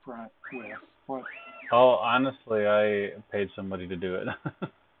animation up front with? What? Oh, honestly, I paid somebody to do it.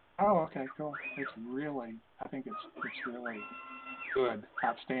 Oh, okay, cool. It's really, I think it's really good,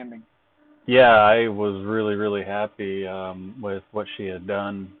 outstanding. Yeah, I was really, really happy with what she had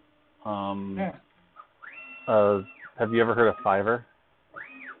done. Yeah. Have you ever heard of Fiverr?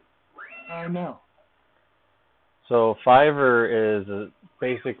 No. So Fiverr is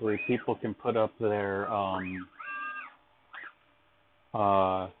basically people can put up their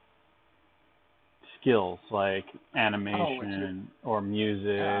skills like animation or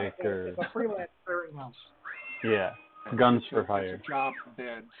music or it's a freelance clearinghouse. yeah, guns for hire. It's a job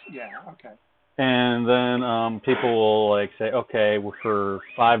bids. Yeah. Okay. And then people will like say, okay, well, for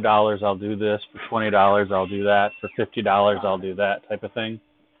 $5 I'll do this, for $20 I'll do that, for $50 I'll do that type of thing.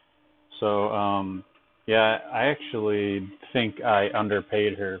 So yeah, I actually think I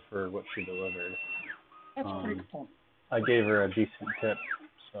underpaid her for what she delivered. That's pretty cool. I gave her a decent tip,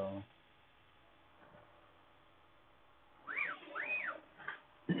 so.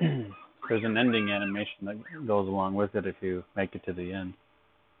 There's an ending animation that goes along with it if you make it to the end.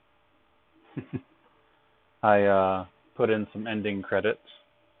 I put in some ending credits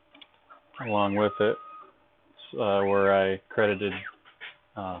along with it, where I credited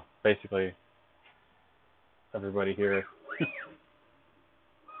basically everybody here. Yeah,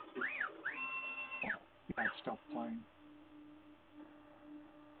 it's still playing.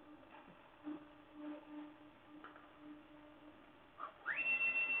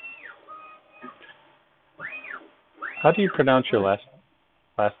 How do you pronounce your last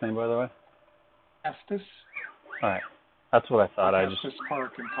name, by the way? Estes. All right, that's what I thought. Estes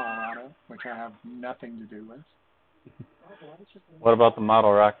Park in Colorado, which I have nothing to do with. What about the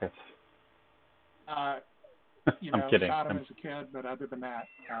model rockets? I'm kidding. Shot him as a kid, but other than that,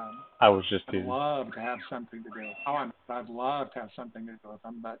 I was just I'd teasing. love to have something to do. I'd love to have something to do with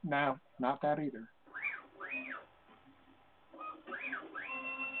them, but no, not that either.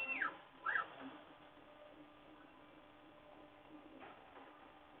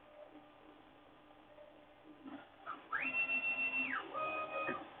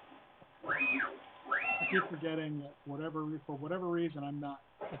 I keep forgetting that for whatever reason I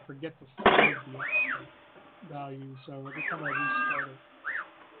forget to save the value, so every time I restart it,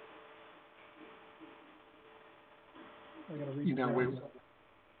 I gotta restart it.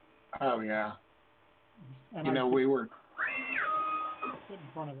 Oh yeah. And we were sit in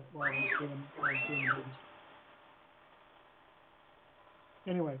front of it while I was doing movies.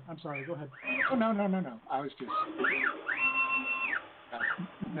 Anyway, I'm sorry, go ahead. Oh no. I was just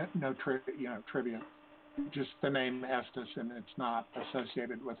trivia. Just the name Estes, and it's not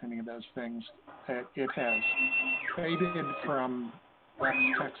associated with any of those things. It has faded from West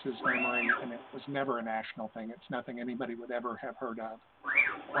Texas memory, and it was never a national thing. It's nothing anybody would ever have heard of.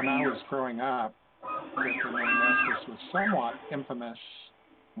 When I was growing up, the name Estes was somewhat infamous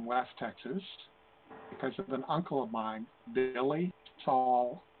in West Texas because of an uncle of mine, Billy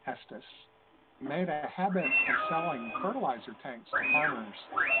Saul Estes. He made a habit of selling fertilizer tanks to farmers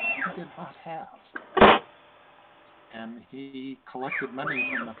he did not have. And he collected money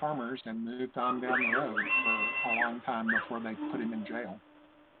from the farmers and moved on down the road for a long time before they put him in jail.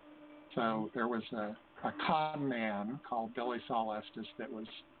 So there was a con man called Billy Saul Estes that was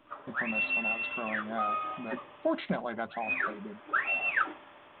infamous when I was growing up. But fortunately, that's all faded.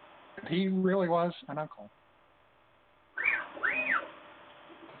 But he really was an uncle.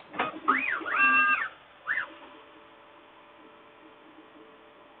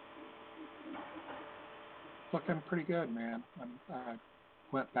 Looking pretty good, man. I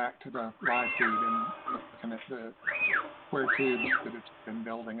went back to the live feed and looking at the square tubes that it's been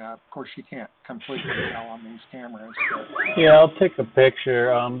building up. Of course, you can't completely tell on these cameras. But yeah, I'll take a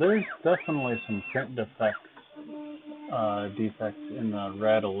picture. There's definitely some print defects in the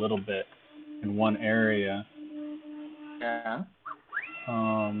red a little bit in one area. Yeah.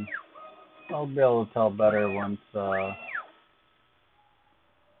 I'll be able to tell better once.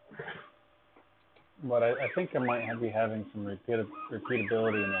 But I think I might be having some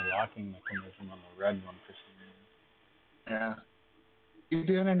repeatability in the locking mechanism on the red one for some Yeah. reason. You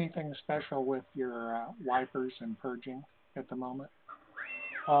doing anything special with your wipers and purging at the moment?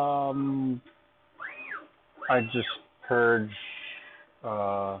 I just purge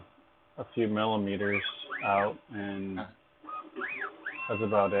a few millimeters out, and That's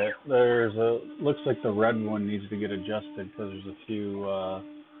about it. Looks like the red one needs to get adjusted because there's a few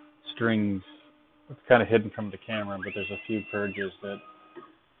strings. It's kind of hidden from the camera, but there's a few purges that.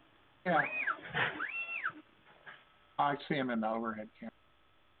 Yeah. I see them in the overhead camera.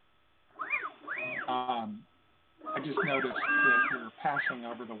 I just noticed that you're passing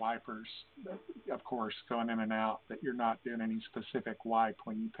over the wipers, of course, going in and out, that you're not doing any specific wipe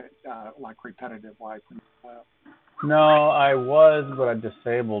when you put, like repetitive wipe. No, I was, but I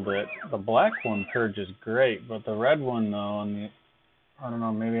disabled it. The black one purges great, but the red one, though, I don't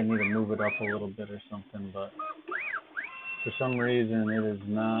know, maybe I need to move it up a little bit or something, but for some reason it is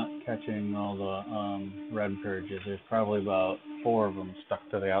not catching all the red purges. There's probably about 4 of them stuck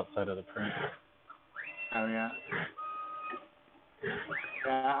to the outside of the print. Oh, yeah.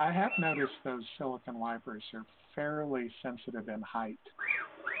 Yeah, I have noticed those silicon wipers are fairly sensitive in height.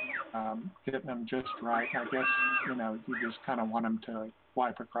 Getting them just right, I guess, you just kind of want them to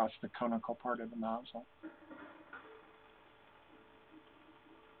wipe across the conical part of the nozzle.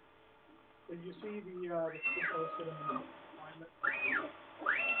 Did you see the posted in the climate?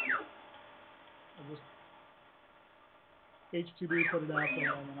 H2B put it out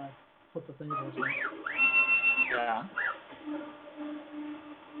there, and then I put the thing in. Yeah.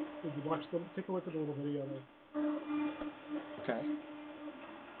 Did you take a look at the little video there? Okay.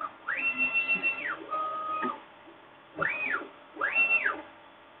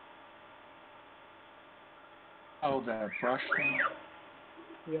 Oh, the brush thing?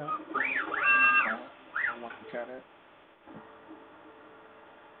 Yeah. I'll look at it.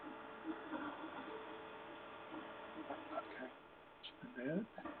 Okay. Just a bit.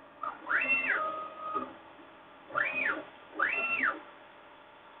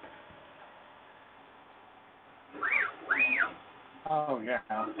 Oh, yeah.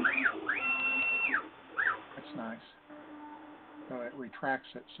 That's nice. So it retracts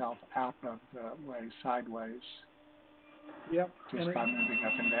itself out of the way sideways. Yep. Just by moving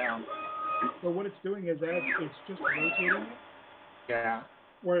up and down. So what it's doing is it's just rotating it. Yeah.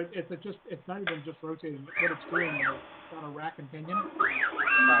 Or it's not even just rotating it. What it's doing is it's on a rack and pinion.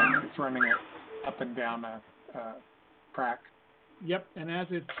 Right. It's running it up and down a track. Yep, and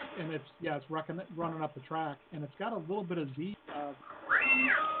it's running up the track, and it's got a little bit of Z,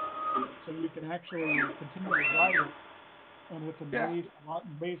 so you can actually continue to drive it, and with the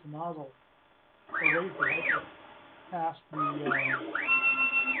raise the nozzle, or raise the rifle past the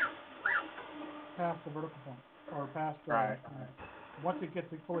vertical point, or past right. Once it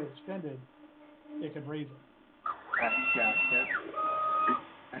gets fully extended, it can raise it. Yeah.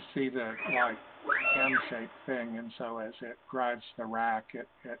 I see the M-shaped thing, and so as it drives the rack, it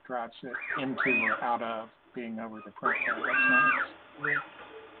drives it into or out of being over the print. That's nice.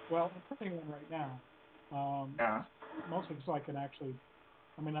 Well, I'm printing one right now. Yeah. Mostly so I can actually,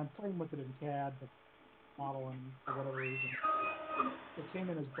 I'm playing with it in CAD, the model, and for whatever reason. It came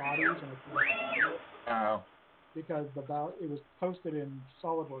in as bodies, and I couldn't do it. Oh. Because it was posted in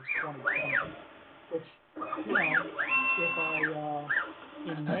SolidWorks 2020, which, if I,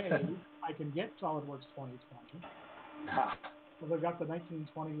 in May, I can get SolidWorks 2020. So they've got the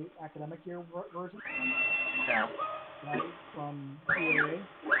 1920 academic year version. Yeah. Right, from CAA.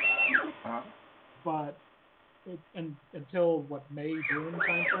 But until May, June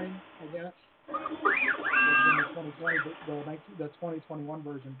time frame, I guess. When the 2020, the 2021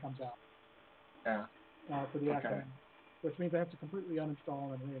 version comes out. Yeah. For the academic, which means I have to completely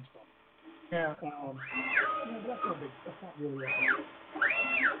uninstall and reinstall. Yeah. But that's not big. That's not really big.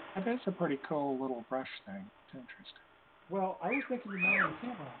 That is a pretty cool little brush thing. It's interesting. Well, I was thinking of mounting the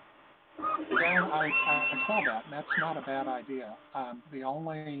camera. Yeah, I saw that, and that's not a bad idea. The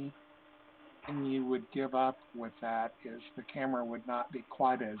only thing you would give up with that is the camera would not be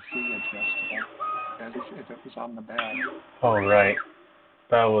quite as Z-adjustable as if it was on the bed. Oh, right.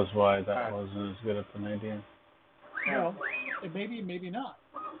 That was why that wasn't as good of an idea. Well, maybe not.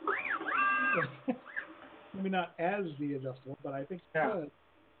 Maybe not as Z-adjustable, but I think it could.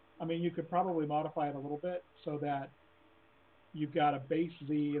 You could probably modify it a little bit so that you've got a base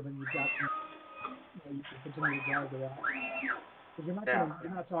Z, and then you've got you can continue to drive the rack. Because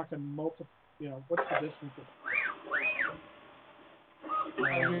you're not talking multiple. What's the distance of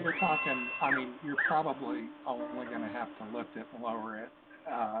you're talking. You're probably only going to have to lift it and lower it.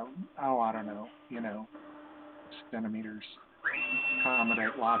 I don't know. Centimeters.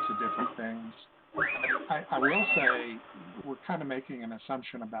 Accommodate lots of different things. I will say we're kind of making an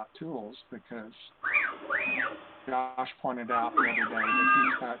assumption about tools because Josh pointed out the other day that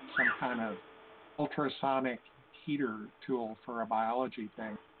he's got some kind of ultrasonic heater tool for a biology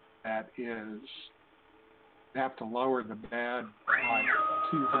thing that is You have to lower the bed like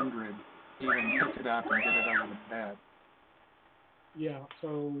 200, even pick it up and get it over the bed. Yeah,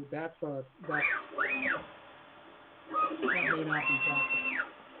 so that may not be practical.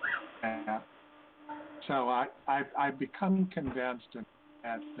 Yeah. So I've become convinced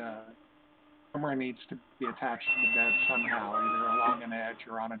that the camera needs to be attached to the bed somehow, either along an edge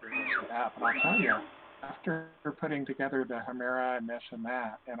or on a direction app. And I'll tell you, after putting together the Humera and this and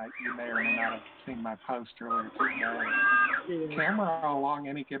that, and you may or may not have seen my post earlier today, camera along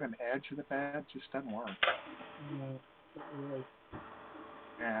any given edge of the bed just doesn't work. No, not really.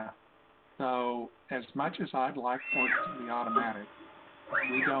 Yeah. So as much as I'd like for it to be automatic,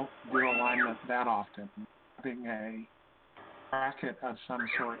 we don't do alignment that often. Having a bracket of some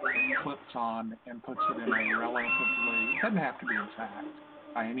sort that clips on and puts it in a relatively, it doesn't have to be exact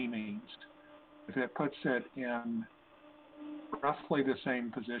by any means. If it puts it in roughly the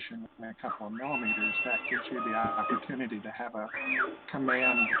same position in a couple of millimeters, that gives you the opportunity to have a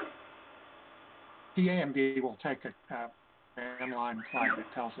command. PAMD will take a command line flag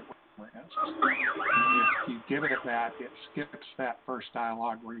that tells it where it is. And if you give it that, it skips that first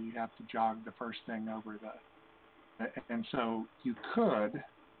dialog where you have to jog the first thing over and so you could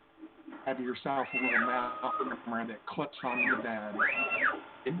have yourself a little mount camera that clips on the bed.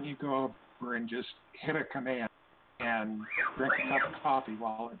 Then you go over and just hit a command and drink a cup of coffee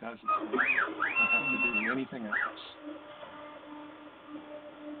while it does it. You don't have to do anything else.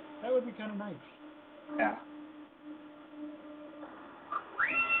 That would be kind of nice. Yeah.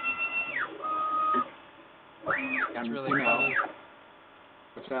 It's really funny.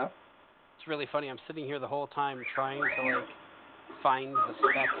 What's that? It's really funny. I'm sitting here the whole time trying to like find the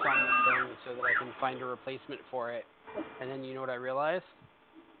specs on the thing so that I can find a replacement for it. And then you know what I realized?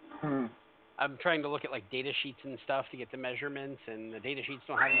 I'm trying to look at like data sheets and stuff to get the measurements, and the data sheets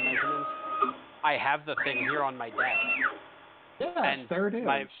don't have any measurements. I have the thing here on my desk. Yeah, and there it is.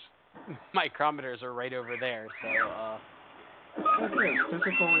 My micrometers are right over there. So There it is,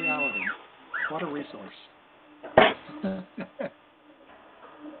 physical reality. What a resource. I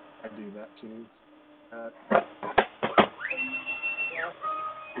do that too.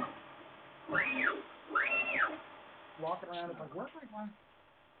 Walking around, it's like, where's my glass?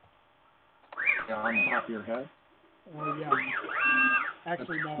 Yeah, on top of your head? Yeah.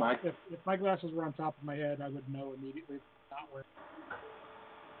 Actually, no. If my glasses were on top of my head, I would know immediately it's not where.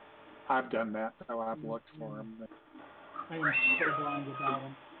 I've done that, though. I've looked for them. I am so blind without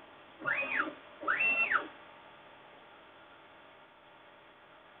them.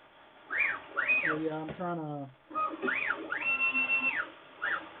 So yeah, I'm trying to,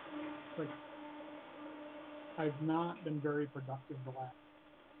 like, I've not been very productive the last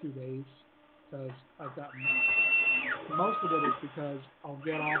 2 days because I've gotten, most of it is because I'll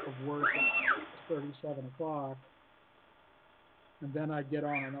get off of work at 37 o'clock and then I get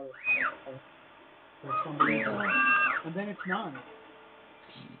on another call or somebody else, and then it's 9,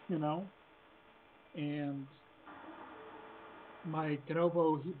 you know, and my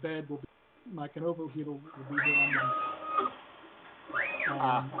Canovo bed will be, my Canovo heater will be here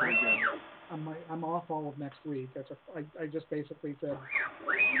on Monday. I'm off all of next week. I just basically said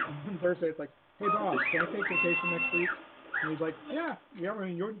on Thursday, it's like, hey boss, can I take vacation next week? And he's like, yeah, I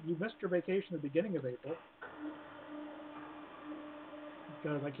mean, you missed your vacation at the beginning of April.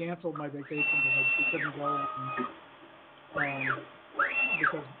 Because I canceled my vacation because I couldn't go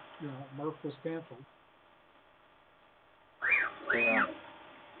because, you know, Murph was canceled. Yeah.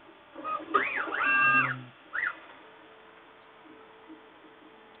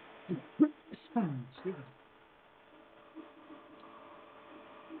 Excuse me.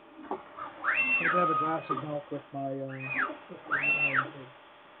 I have a glass of milk with my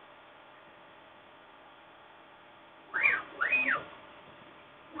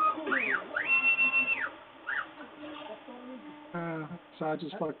so I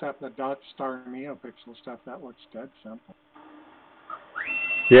just looked up the dot star neopixel stuff. That looks dead simple.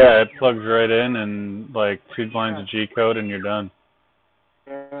 Yeah, it plugs right in and like 2 lines of G-code and you're done.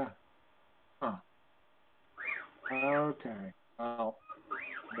 Yeah. Huh. Okay. Well,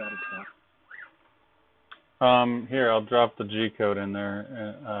 better try. Here, I'll drop the G-code in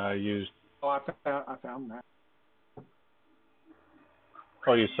there. I used. Oh, I found that.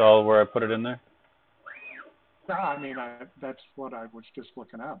 Oh, you saw where I put it in there? No, I mean, that's what I was just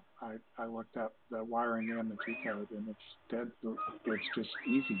looking up. I looked up the wiring and the G-code, and it's dead. It's just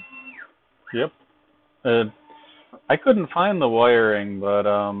easy. Yep. I couldn't find the wiring, but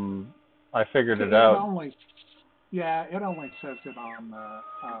I figured it out. It only says it on the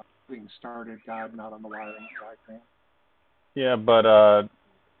getting started guide, not on the wiring diagram. Yeah, but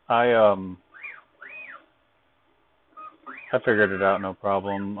I figured it out, no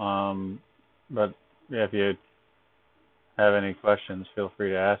problem. But yeah, if you have any questions, feel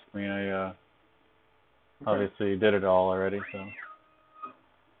free to ask me. I obviously did it all already, so.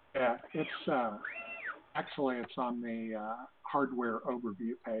 Yeah, it's actually it's on the hardware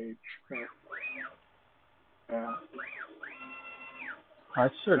overview page. But, yeah. I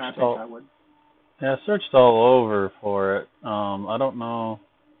searched I think I would. Yeah, I searched all over for it. I don't know.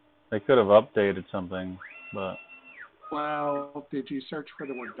 They could have updated something, but. Well, did you search for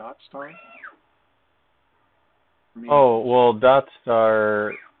the word dot star? Oh, well, dot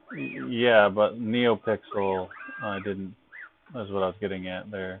star, yeah, but NeoPixel, I didn't. That's what I was getting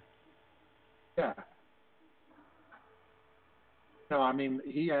at there. Yeah. No, I mean,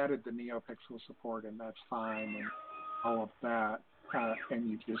 he added the NeoPixel support, and that's fine, and all of that, and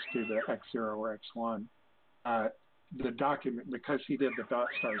you just do the X0 or X1. The document, because he did the dot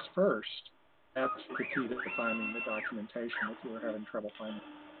stars first, that's the key to finding the documentation if you were having trouble finding it.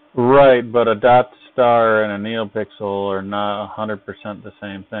 Right, but a dot star and a NeoPixel are not 100% the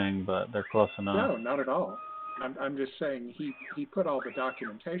same thing, but they're close enough. No, not at all. I'm just saying he put all the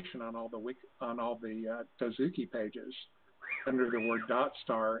documentation on all the Dozuki pages under the word dot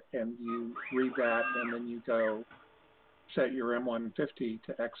star, and you read that, and then you go set your M150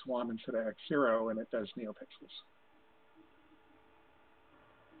 to X1 instead of X0, and it does NeoPixels.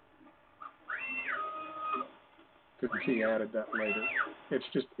 Because he added that later. It's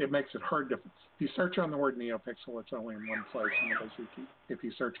just, it makes it hard to, if you search on the word NeoPixel, it's only in one place in the Dozuki. If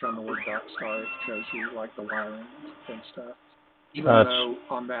you search on the word dot star, it shows you like the wiring and stuff. Even though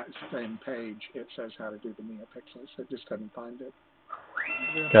on that same page it says how to do the NeoPixels, it just couldn't find it.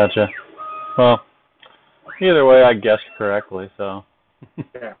 Gotcha. Well, either way, I guessed correctly, so.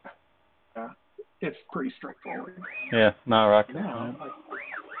 Yeah. It's pretty straightforward. Yeah, not rocket now, science.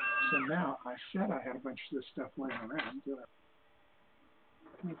 So now, I said I had a bunch of this stuff laying around.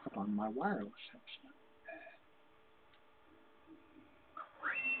 Let me put on my wireless headset.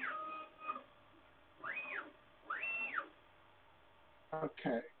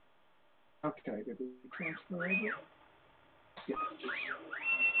 Okay, did we transfer over? Yes.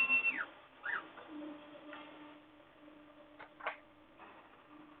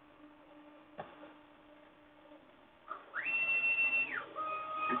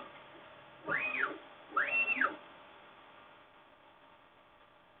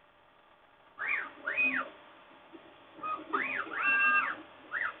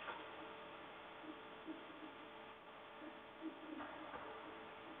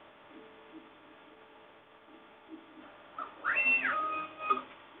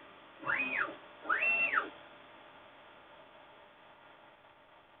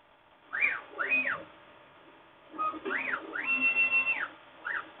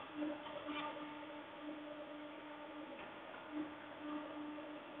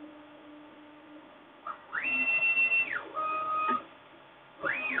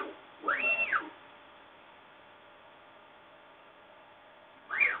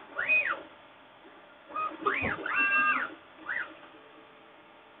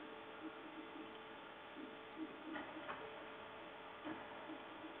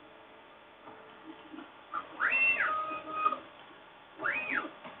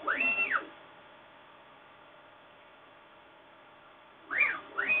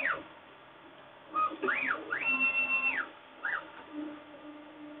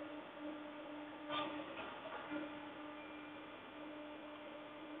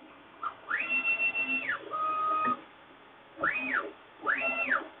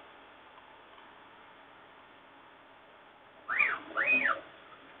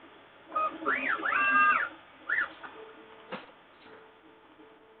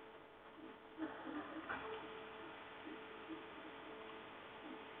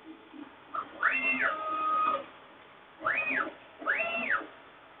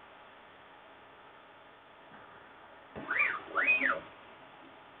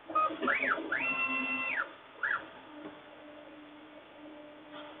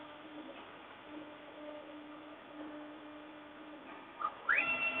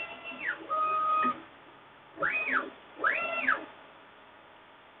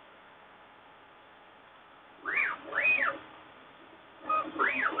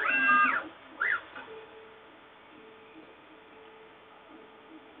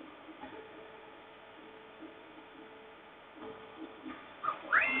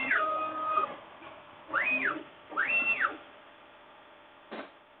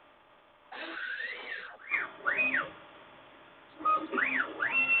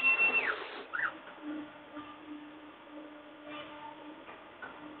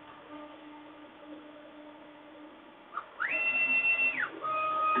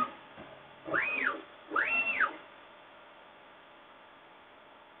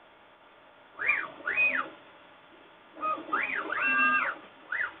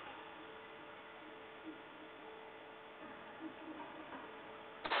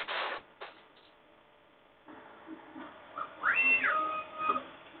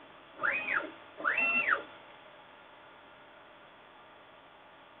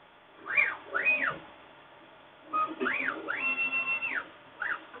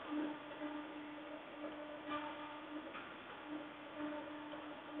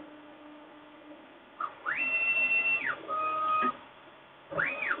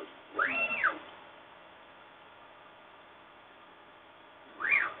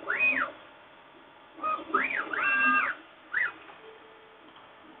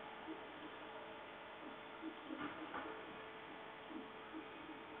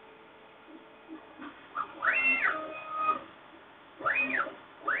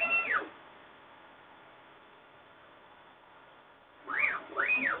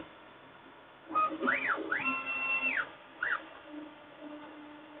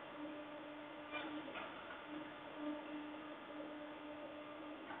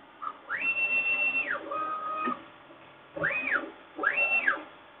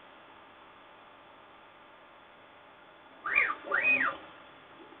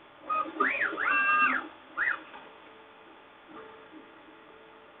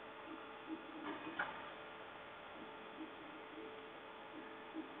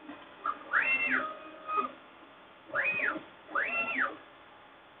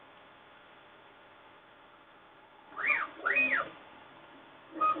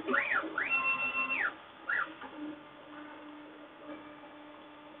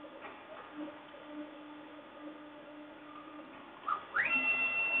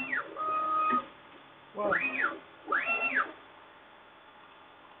 Well,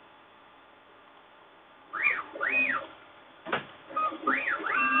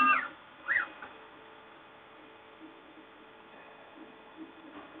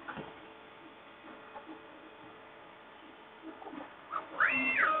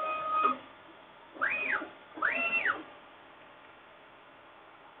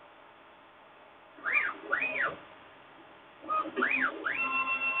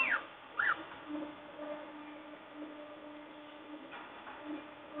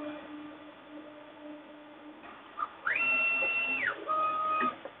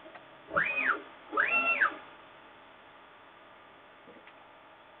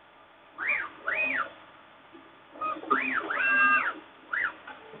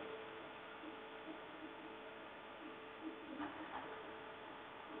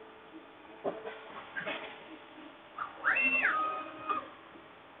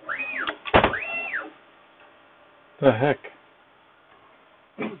 The heck?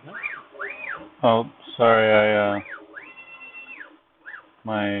 what was that? Oh, sorry,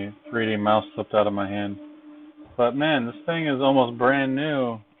 my 3D mouse slipped out of my hand. But man, this thing is almost brand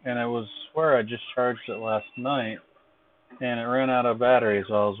new, and I swear I just charged it last night, and it ran out of batteries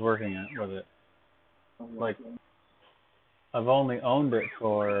while I was working with it. Like, I've only owned it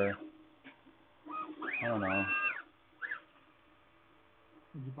for, I don't know.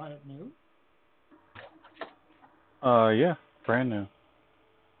 Did you buy it new? Yeah, brand new.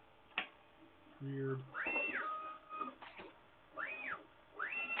 Weird.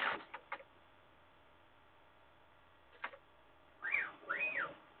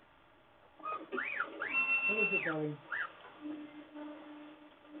 What is it, buddy?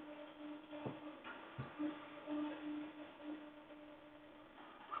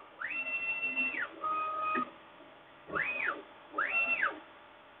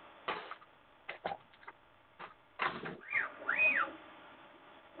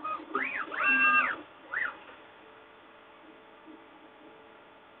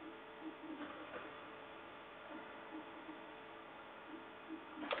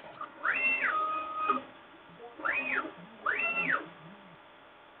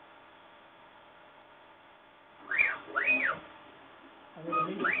 I'm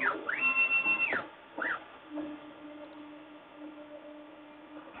gonna need it.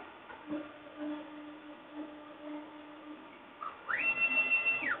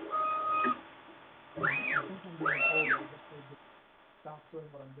 I think I'm getting older. I just need to stop doing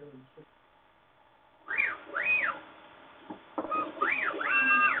what I'm doing.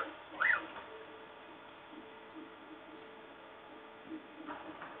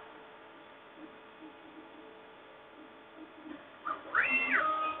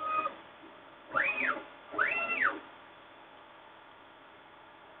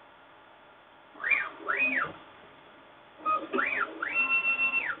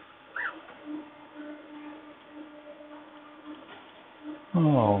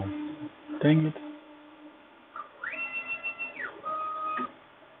 Oh, dang it.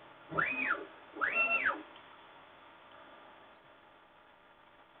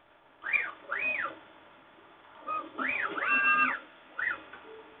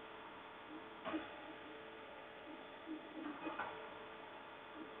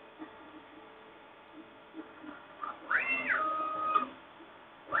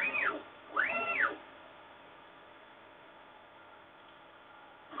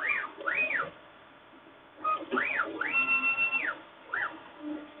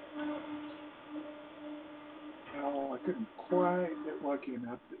 Well, I couldn't quite get lucky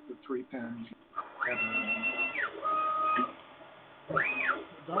enough that the 3 pins The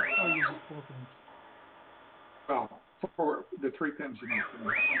dark star uses 4 pins. well, for the 3 pins in it.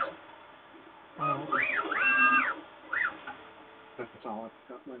 Oh, okay. That's all I've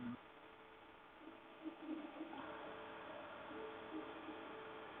got right now.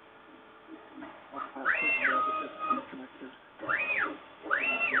 I'll have to grab a different connector.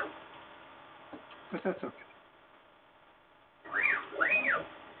 But that's okay.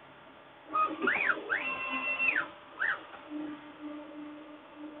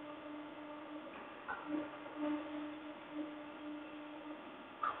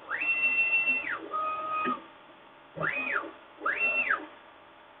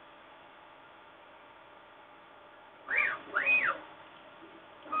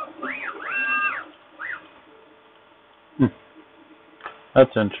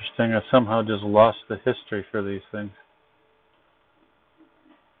 That's interesting. I somehow just lost the history for these things.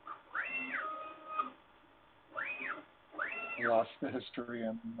 lost the history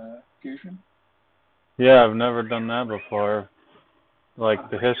in Fusion? Yeah, I've never done that before. Like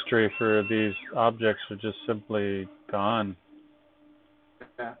the history for these objects are just simply gone.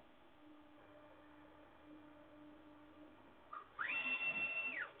 Yeah.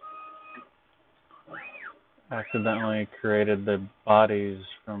 Accidentally created the bodies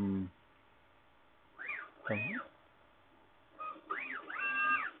from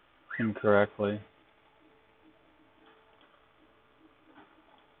incorrectly.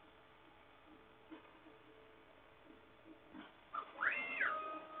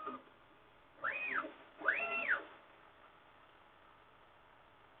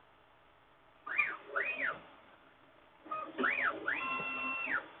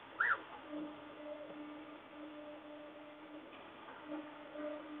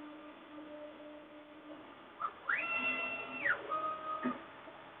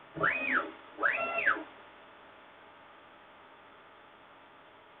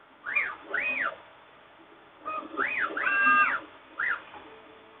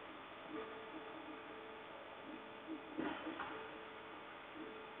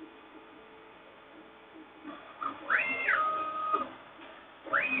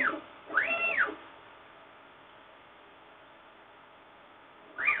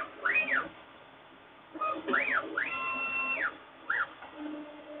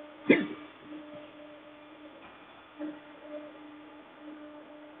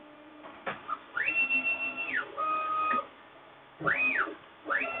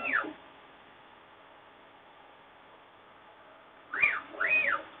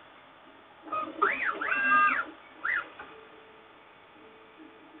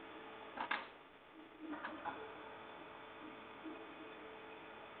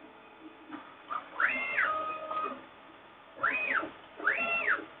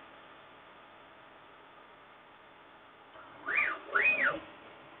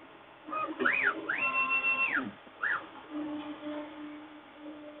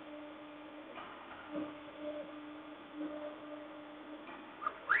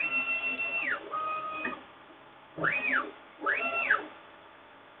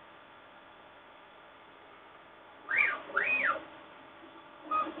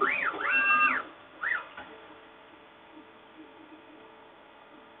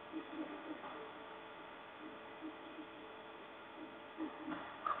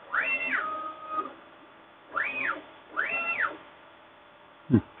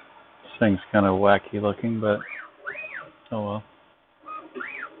 This thing's kind of wacky looking, but oh well.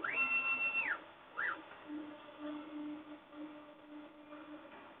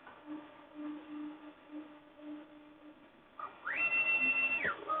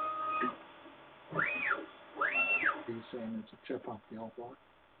 Are you saying it's a chip off the old block?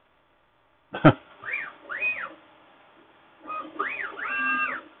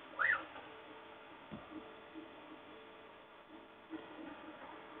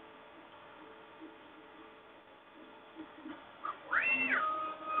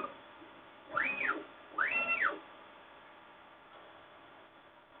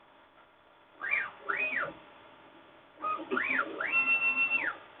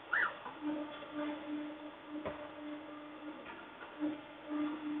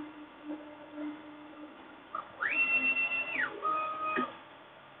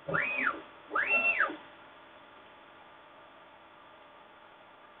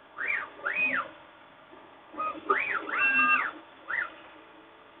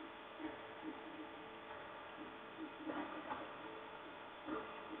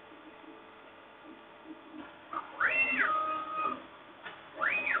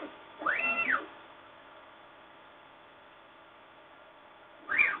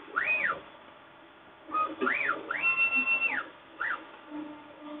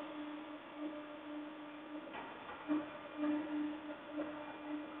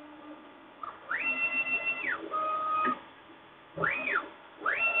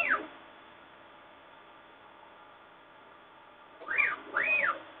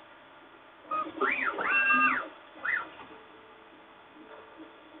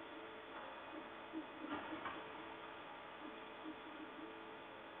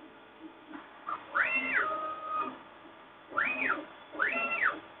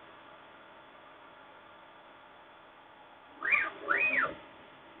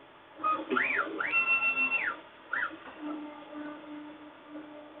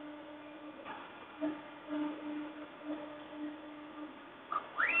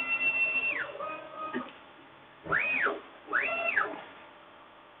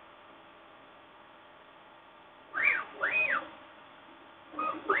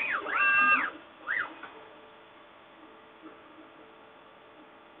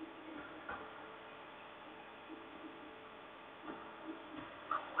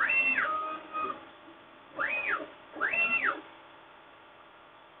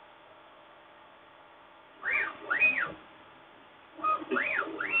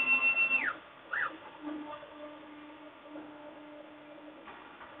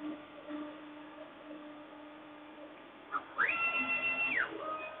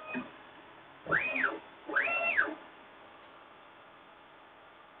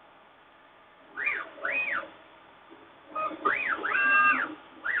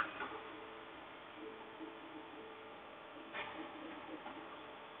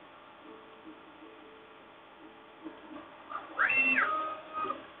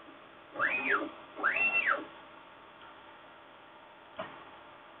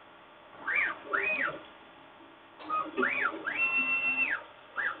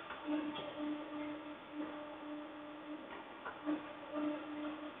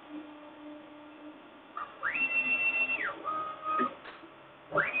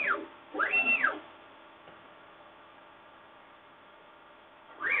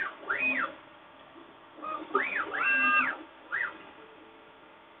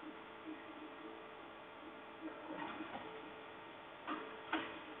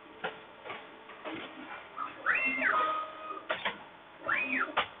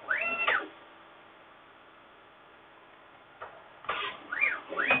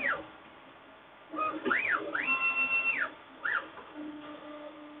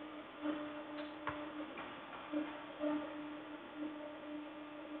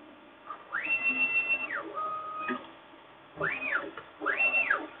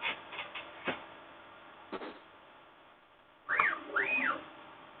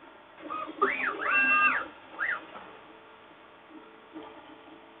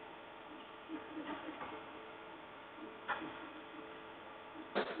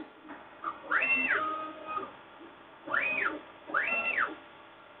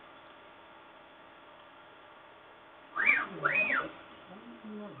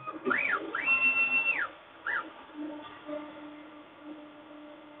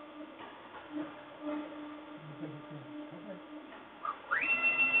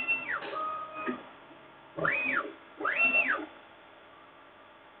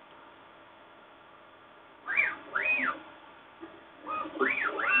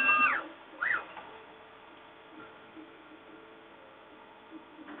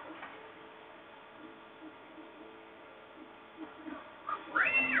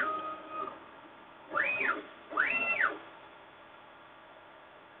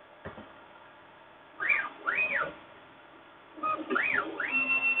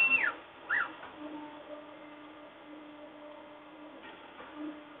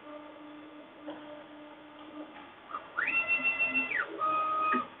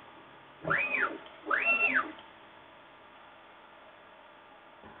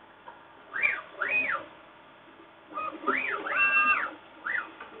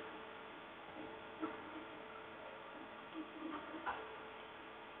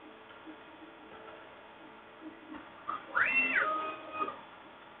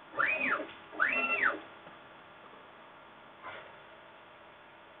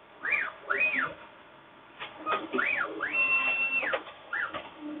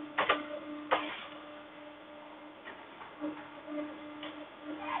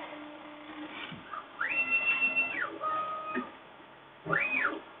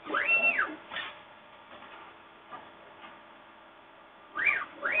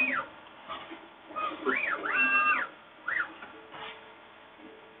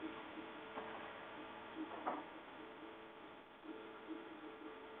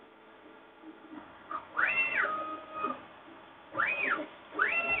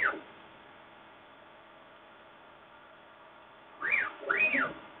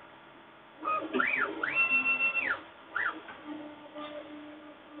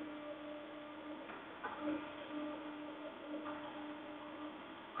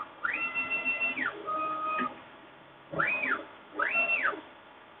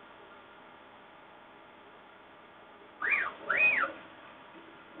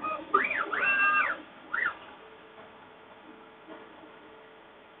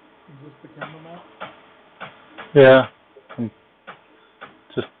 Is this the camera map? Yeah, I'm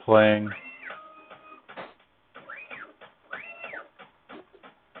just playing.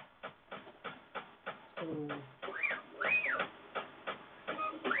 So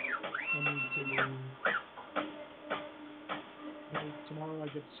I need to. Tomorrow I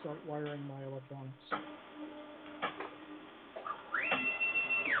get to start wiring my electronics.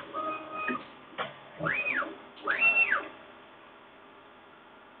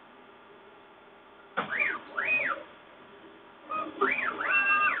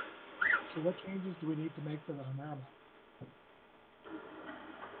 So what changes do we need to make for the Hamara?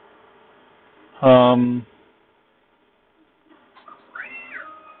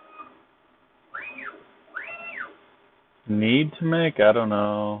 Need to make? I don't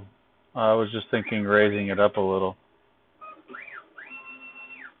know. I was just thinking raising it up a little.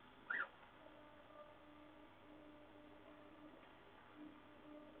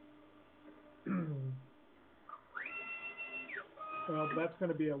 Well, that's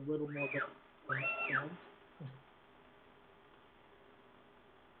going to be a little more difficult.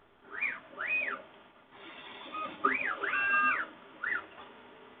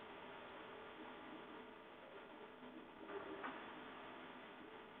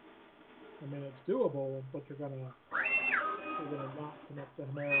 I mean, it's doable, but you're gonna not connect the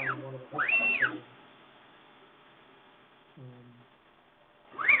Hamara on one of the hooks.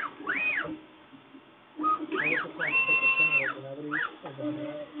 I also plan to put the center of gravity of the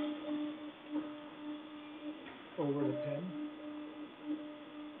Hamara over the pin.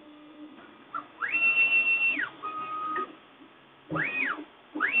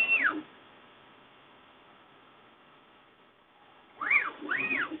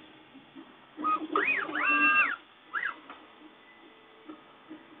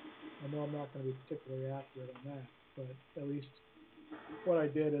 I know I'm not going to be particularly accurate on that, but at least what I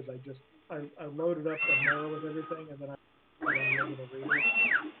did is I loaded up the Hamara with everything, and then I put on the regular reader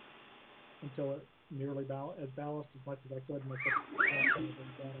until it nearly balanced as much as I could, and I put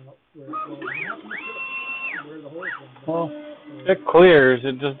that out where it was. And happened to fit where the holes were. Well, it clears.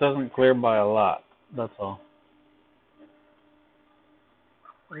 It just doesn't clear by a lot. That's all.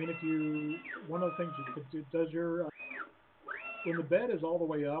 I mean, one of the things you could do, does your, when the bed is all the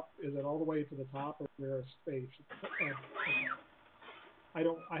way up, is it all the way to the top, or is there a space? I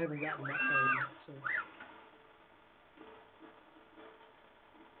haven't gotten that far yet, so.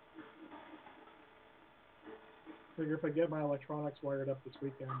 Figure if I get my electronics wired up this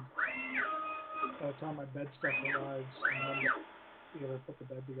weekend, by the time my bed stuff arrives, I'm going to be able to put the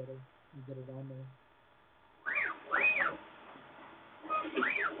bed together and get it on there.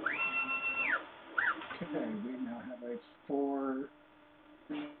 Okay, we now have a 4.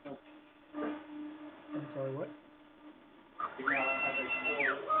 I'm sorry, what? We now have a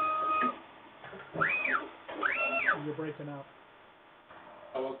 4. You're breaking up.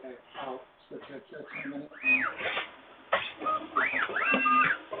 Oh, okay. I'll switch it just a minute.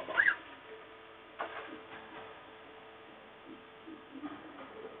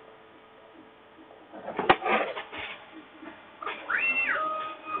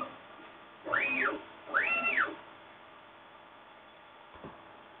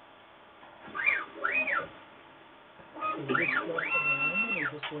 Is this just an alignment or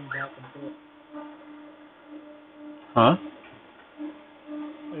just going back and forth? Huh?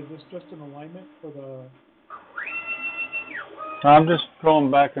 Is this just an alignment for the... I'm just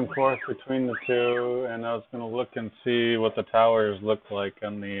going back and forth between the two, and I was going to look and see what the towers look like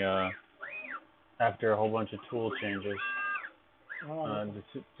on the after a whole bunch of tool changes,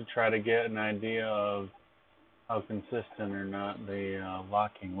 to try to get an idea of how consistent or not the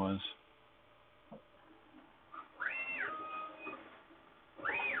locking was.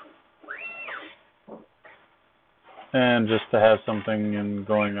 And just to have something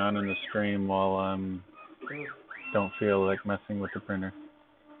going on in the stream while don't feel like messing with the printer.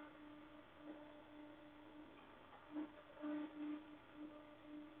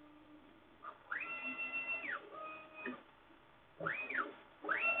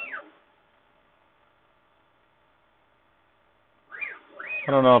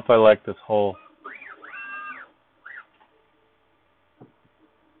 don't know if I like this whole.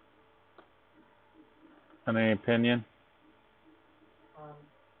 Any opinion?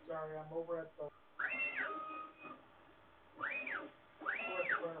 Sorry, I'm over at the printer.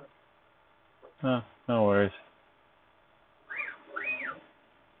 Oh, no worries.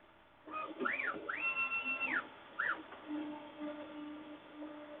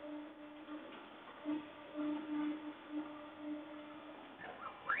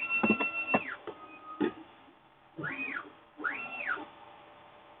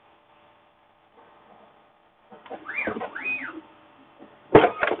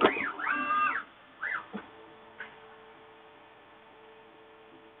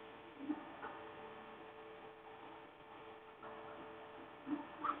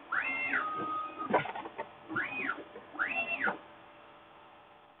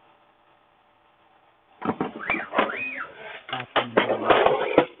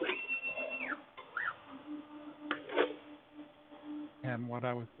 And what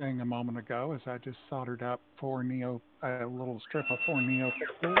I was saying a moment ago is I just soldered up a little strip of 4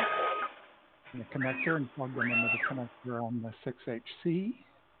 neopixels in the connector and plugged them into the connector on the 6HC.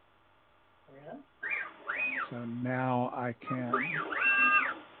 Yeah. So now I can,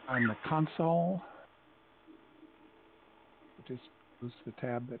 on the console, just close the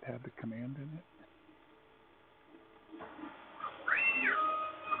tab that had the command in it.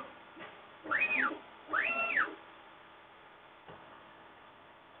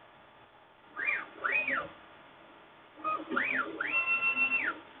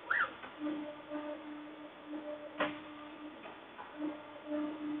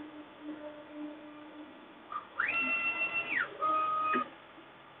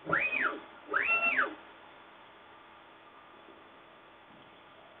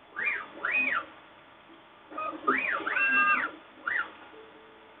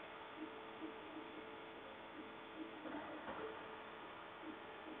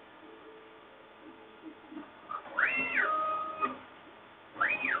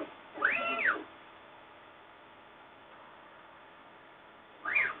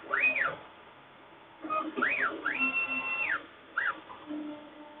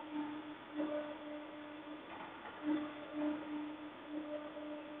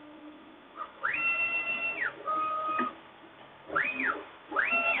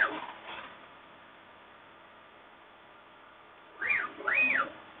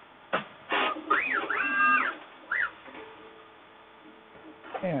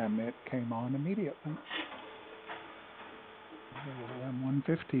 And it came on immediately. The little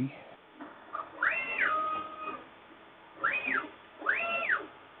M150.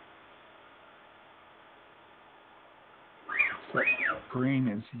 So green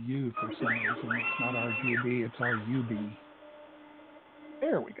is U for some reason. It's not RGB, it's RUB.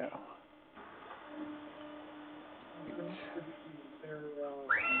 There we go.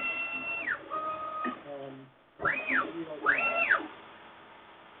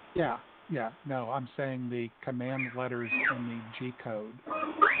 Yeah. No, I'm saying the command letters in the G-code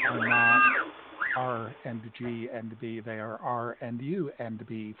are not R and G and B. They are R and U and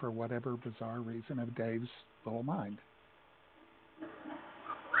B for whatever bizarre reason of Dave's little mind.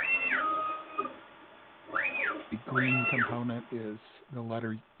 The green component is the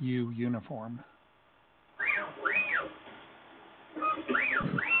letter U, uniform.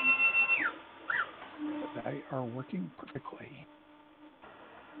 They are working perfectly.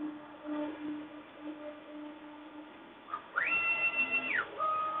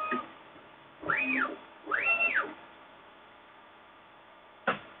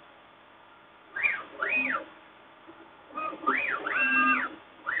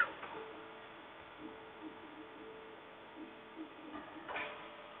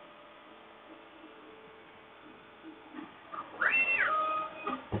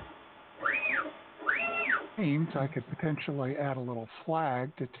 I could potentially add a little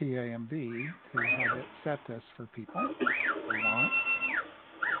flag to TAMV to have it set this for people if they want.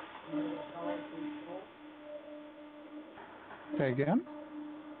 Say again?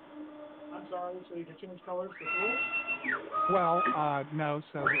 I'm sorry, so you can change colors for tools? Well, no,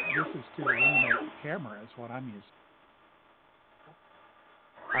 so this is to illuminate the camera is what I'm using.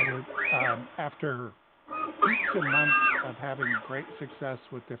 I would, after weeks and months of having great success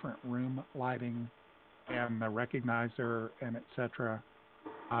with different room lighting and the recognizer and etc.,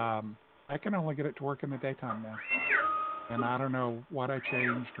 I can only get it to work in the daytime now. And I don't know what I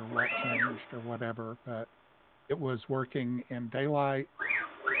changed or what changed or whatever, but it was working in daylight,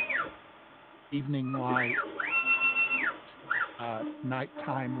 evening light,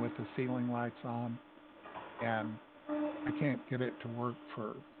 nighttime with the ceiling lights on, and I can't get it to work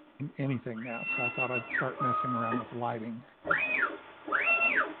for anything now, so I thought I'd start messing around with lighting.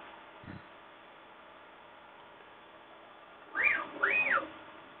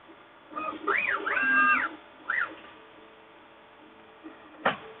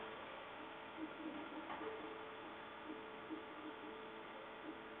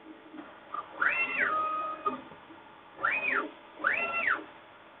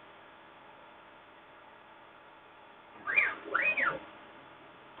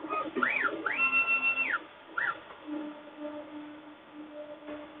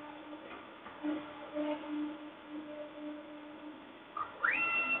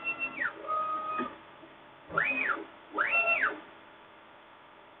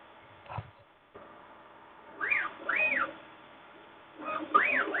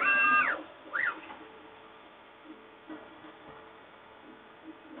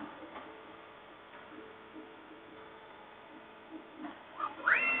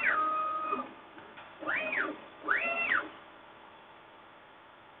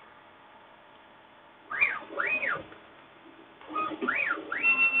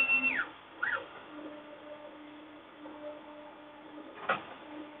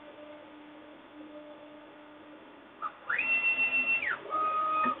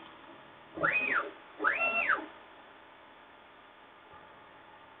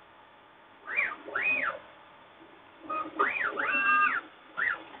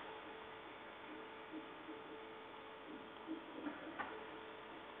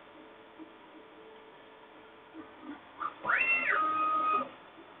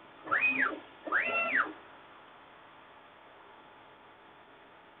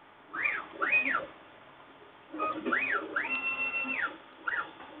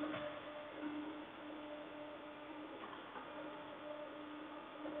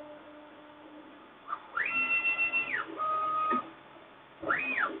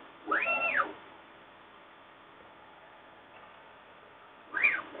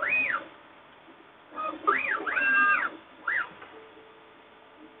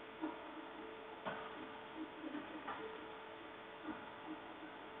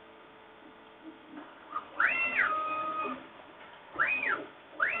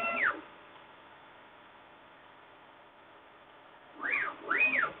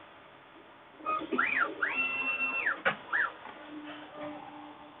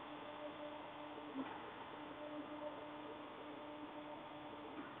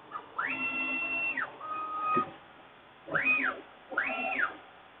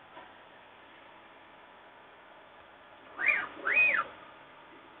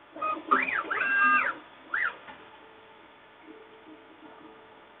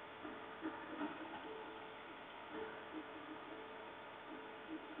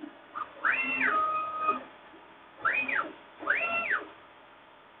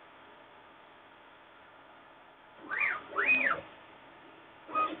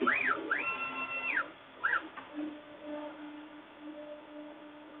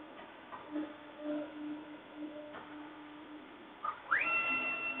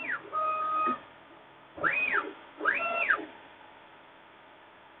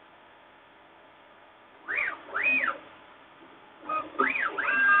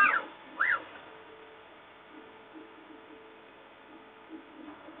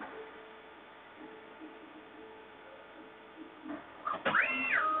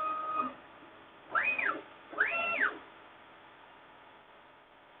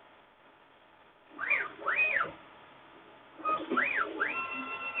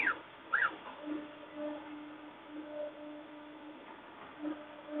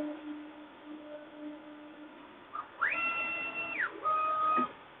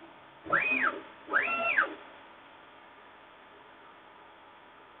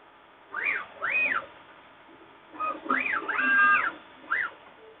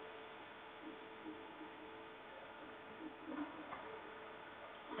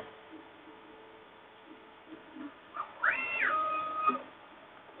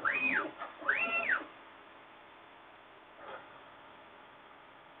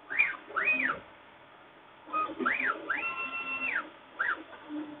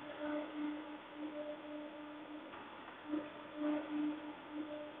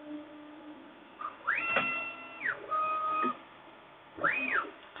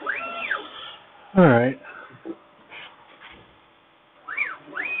 All right.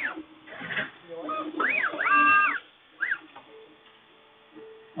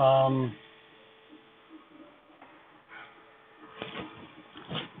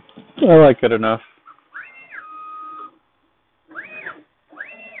 I like it enough.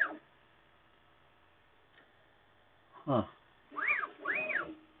 Huh.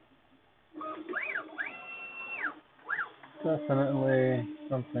 Definitely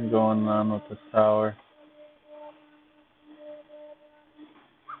something going on with this tower.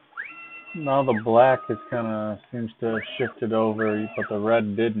 Now the black is kind of seems to have shifted over, but the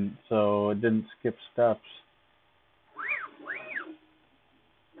red didn't, so it didn't skip steps.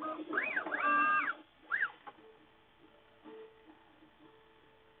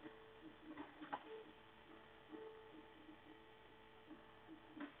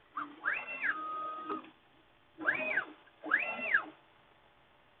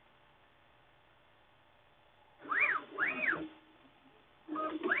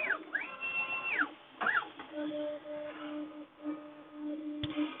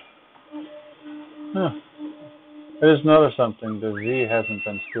 Huh. I just noticed something. The Z hasn't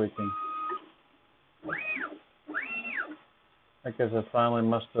been squeaking. I guess it finally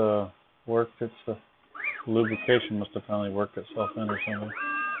must have worked. The lubrication must have finally worked itself in or something.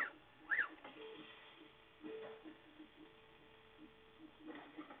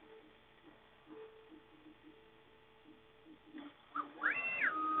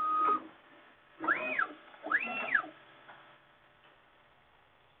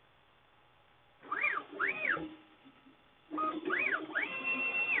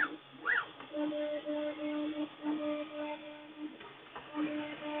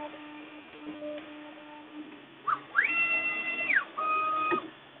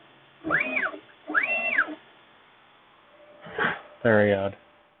 Very odd.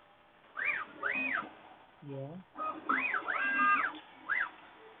 Yeah.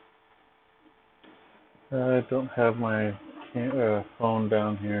 I don't have my phone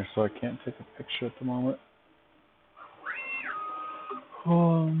down here, so I can't take a picture at the moment.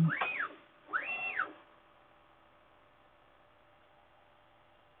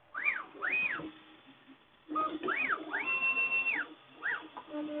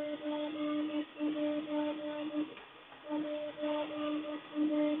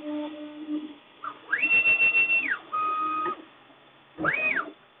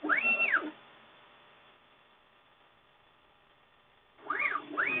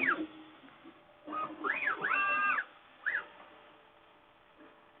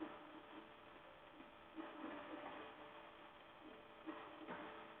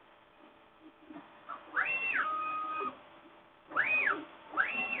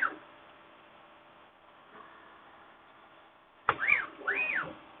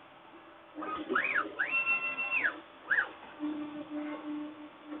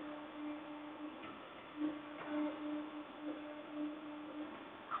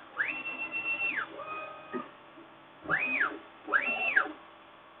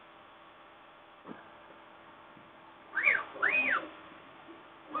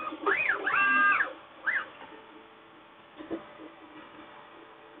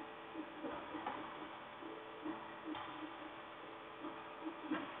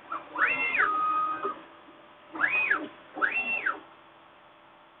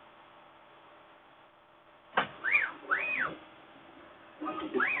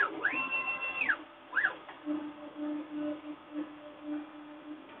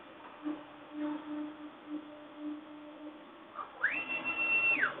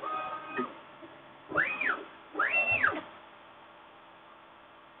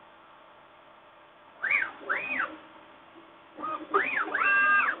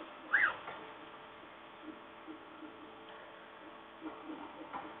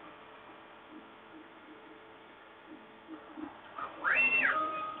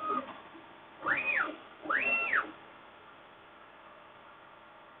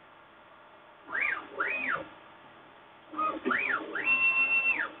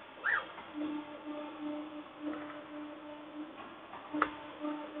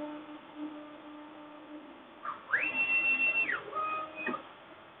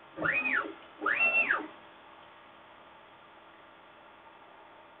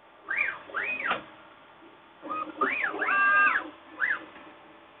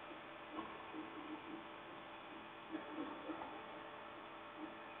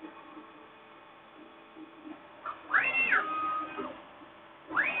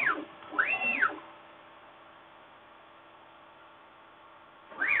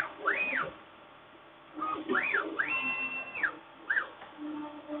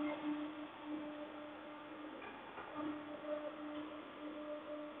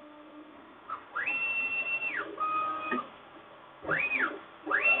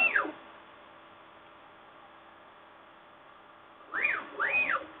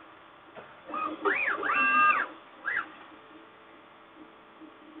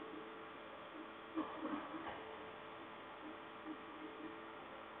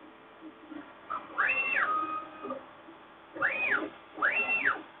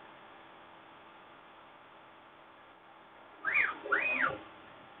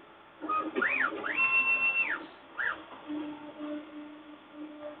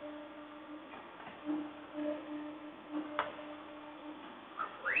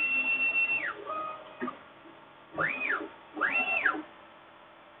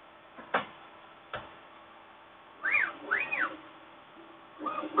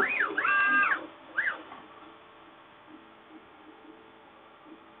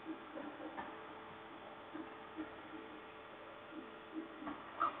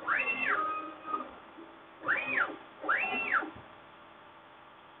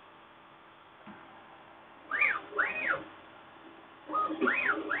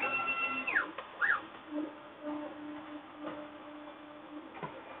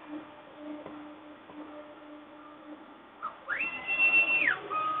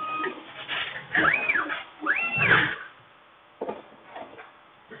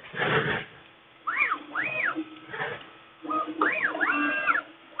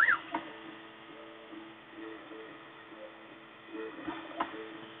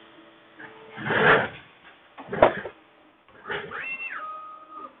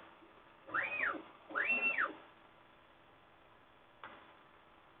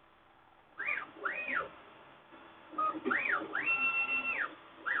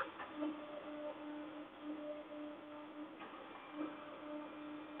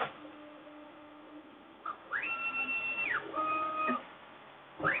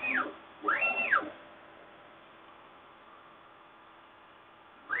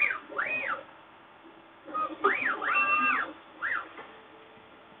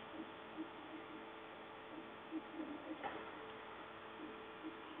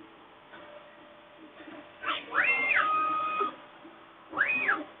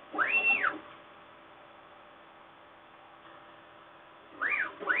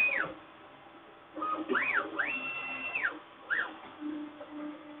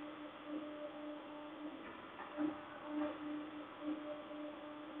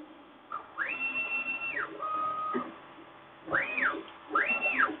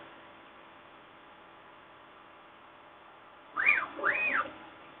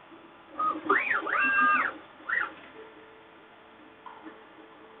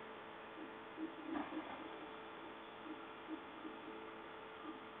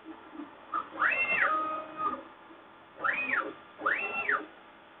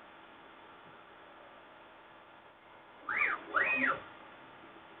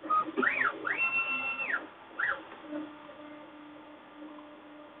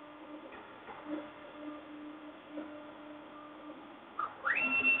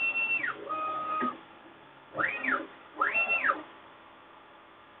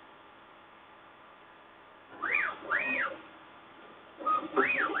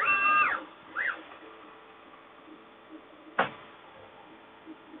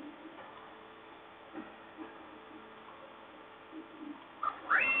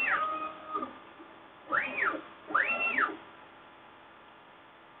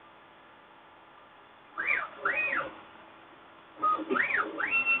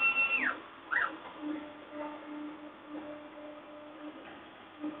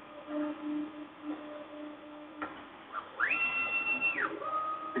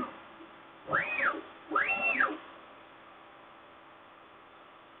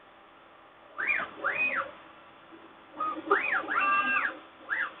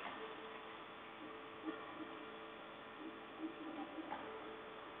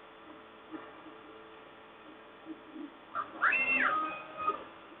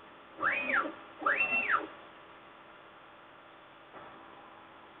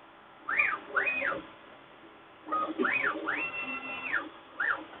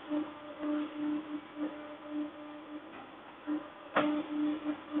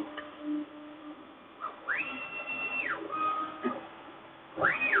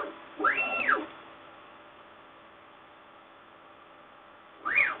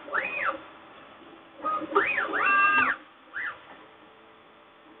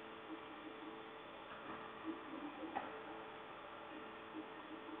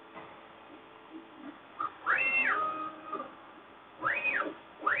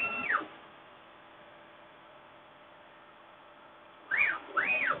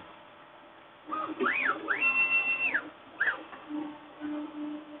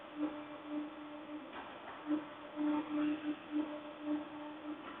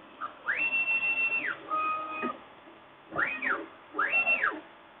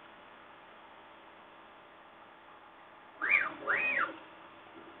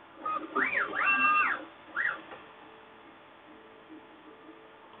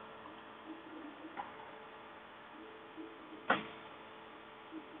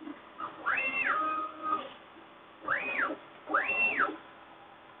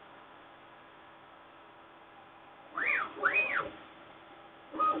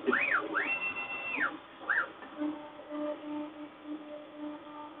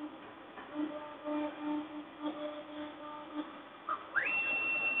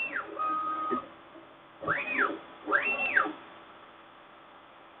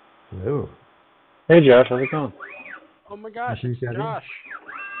 Hello. Hey, Josh, how's it going? Oh my gosh, Nice to meet you, Josh.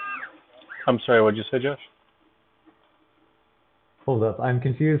 I'm sorry, what'd you say, Josh? Hold up, I'm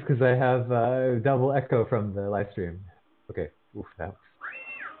confused because I have double echo from the live stream. Okay, oof, that was...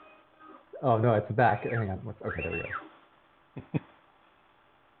 Oh no, it's back. Hang on. Okay, there we go.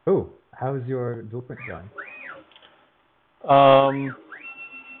 Oh, how's your dual print going?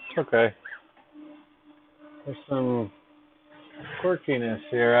 It's okay. There's some quirkiness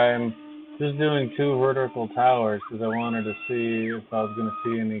here. I'm just doing 2 vertical towers because I wanted to see if I was going to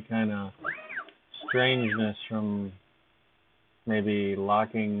see any kind of strangeness from maybe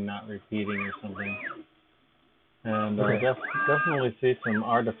locking, not repeating or something. And Okay. definitely see some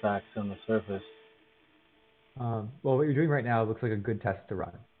artifacts on the surface. Well, what you're doing right now looks like a good test to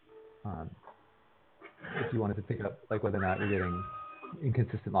run. If you wanted to pick up like whether or not you're getting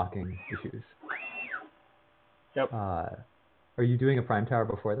inconsistent locking issues. Yep. Are you doing a prime tower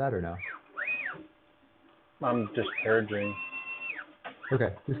before that or no? I'm just purging.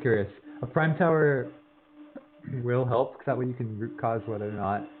 Okay, just curious. A prime tower will help because that way you can root cause whether or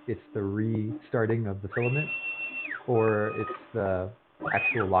not it's the restarting of the filament or it's the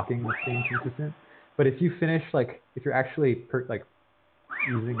actual locking that's being consistent. But if you finish, like, if you're actually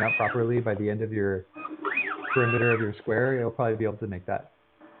using that properly by the end of your perimeter of your square, you'll probably be able to make that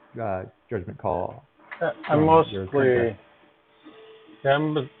judgment call. I'm mostly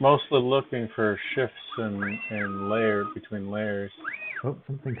looking for shifts in layer between layers. Oh,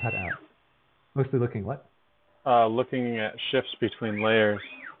 something cut out. Mostly looking what? Looking at shifts between layers.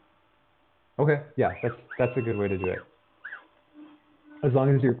 Okay, yeah, that's a good way to do it. As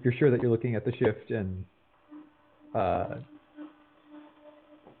long as you're sure that you're looking at the shift and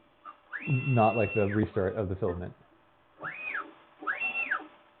not like the restart of the filament.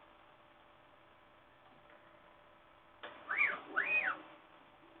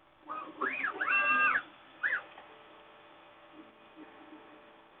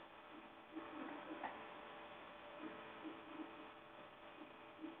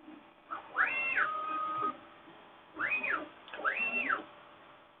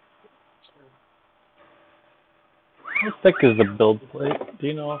 How thick is the build plate? Do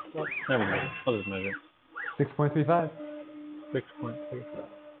you know off the top? Never mind. I'll just measure. 6.35. 6.35.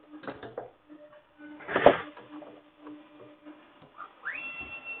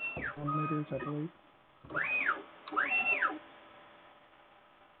 Meters, I believe.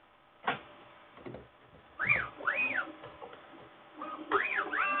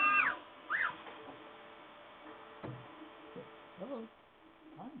 Hello.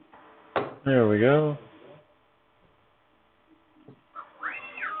 Hi. There we go.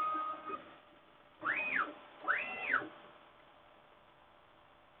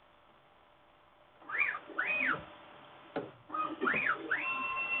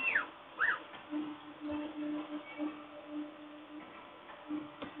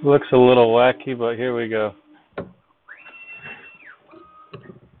 Looks a little wacky, but here we go.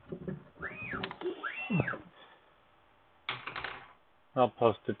 I'll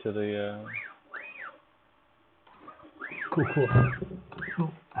post it to the... Cool.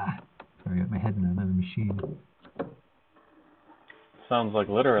 Oh, sorry, I got my head in another machine. Sounds like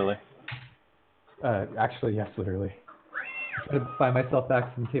literally. Actually, yes, literally. I'm trying to buy myself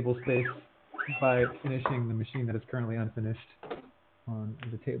back some table space by finishing the machine that is currently unfinished on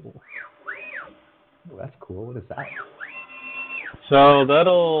the table. Oh, that's cool. What is that? So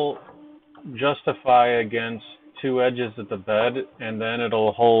that'll justify against 2 edges of the bed, and then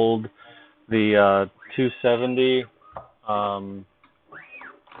it'll hold the 270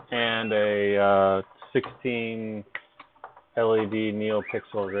 and a 16 LED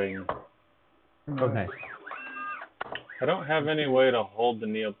NeoPixel ring. Oh, nice. I don't have any way to hold the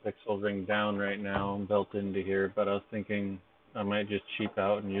NeoPixel ring down right now built into here, but I was thinking I might just cheap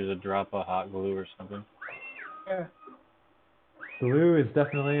out and use a drop of hot glue or something. Yeah. Glue is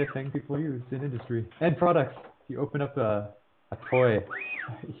definitely a thing people use in industry and products. If you open up a toy,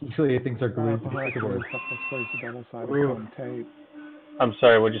 usually things are glued to the board. Double-sided Ooh. foam tape. I'm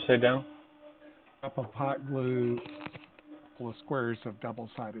sorry, what'd you say, Dan? Up of hot glue, full of squares of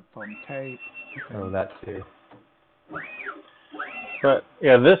double-sided foam tape. Oh, that too. But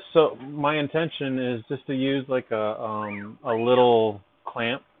yeah, so my intention is just to use like a little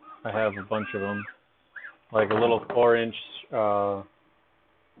clamp. I have a bunch of them, like a little 4-inch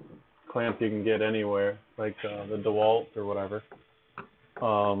clamp you can get anywhere, like the DeWalt or whatever.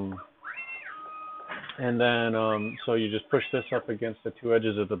 And then so you just push this up against the 2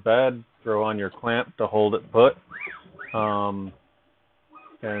 edges of the bed, throw on your clamp to hold it put, and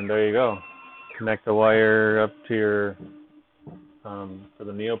there you go. Connect the wire up to your for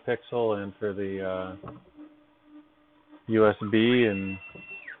the NeoPixel and for the USB, and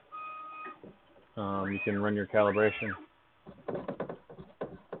you can run your calibration.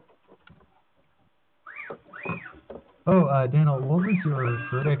 Oh, Daniel, what was your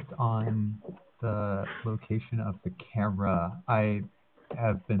verdict on the location of the camera? I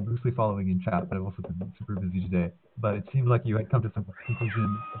have been loosely following in chat, but I've also been super busy today. But it seemed like you had come to some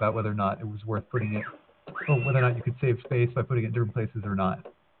conclusion about whether or not it was worth putting it, or whether or not you could save space by putting it in different places or not.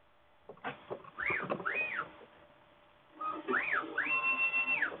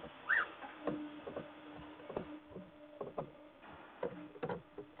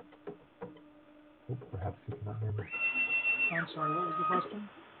 Oh, perhaps you cannot hear me. I'm sorry, what was the question?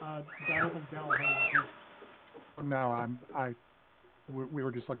 I don't think Dell has. No, we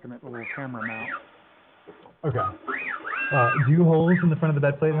were just looking at the little camera mount. Okay. Do holes in the front of the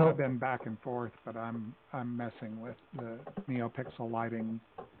bed plate help? I've been back and forth, but I'm messing with the NeoPixel lighting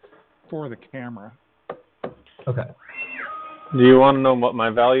for the camera. Okay. Do you want to know what my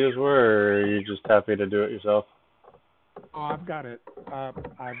values were, or are you just happy to do it yourself? Oh, I've got it up,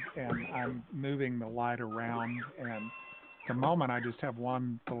 and I'm moving the light around, and at the moment I just have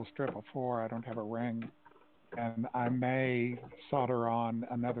one little strip of 4. I don't have a ring, and I may solder on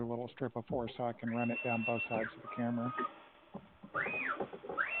another little strip of 4 so I can run it down both sides of the camera.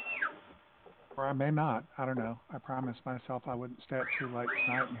 Or I may not. I don't know. I promised myself I wouldn't stay up too late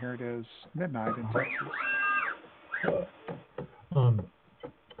tonight, and here it is, midnight in Texas.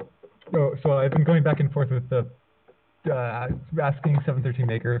 So I've been going back and forth with the asking 713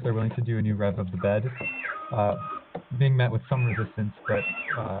 Maker if they're willing to do a new rev of the bed. Being met with some resistance, but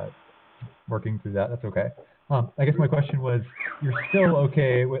working through that, that's okay. I guess my question was, you're still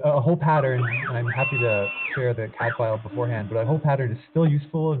okay with a whole pattern, and I'm happy to share the CAD file beforehand, but a whole pattern is still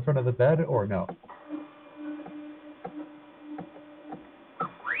useful in front of the bed, or no?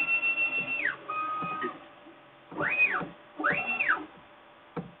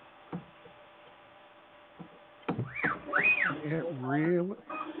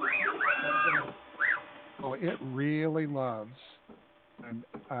 It really loves an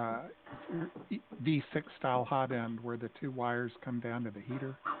V6 style hot end where the 2 wires come down to the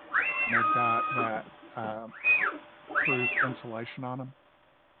heater. And they've got that proof insulation on them.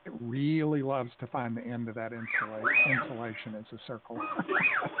 It really loves to find the end of that insulation as a circle.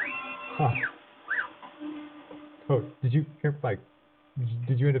 Huh. Oh, did you hear,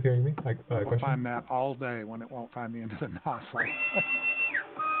 did you end up hearing me? We'll find that all day when it won't find the end of the nozzle.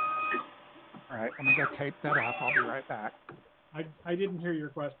 All right, I'm going to go tape that up. I'll be right back. I didn't hear your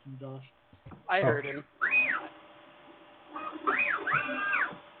question, Josh. I heard him.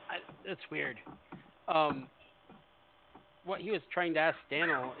 It's weird. What he was trying to ask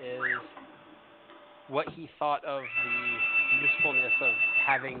Daniel is what he thought of the usefulness of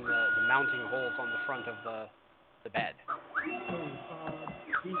having the mounting holes on the front of the bed.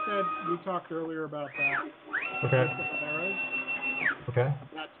 He said, we talked earlier about that. Okay. Okay.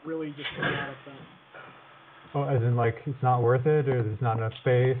 That's really just a lot of things. Oh, as in it's not worth it, or there's not enough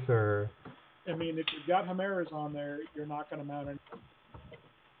space, or? I mean, if you've got Chimeras on there, you're not going to mount it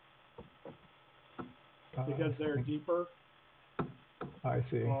because they're deeper. I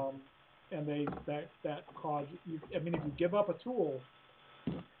see. And that cause you. I mean, if you give up a tool,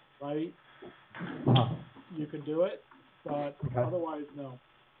 right? You can do it, but otherwise, no.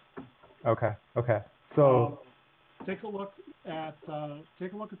 Okay. So. Take a look at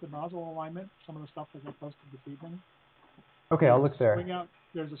the nozzle alignment. Some of the stuff that I posted this evening. Okay, I'll look there.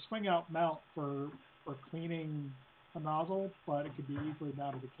 There's a swing out mount for cleaning a nozzle, but it could be easily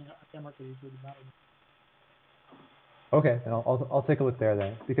mounted. A camera could easily be mounted. Okay, and I'll take a look there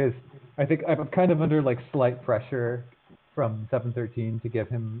then, because I think I'm kind of under slight pressure from 713 to give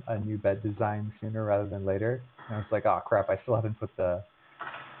him a new bed design sooner rather than later. And I was like, oh crap, I still haven't put the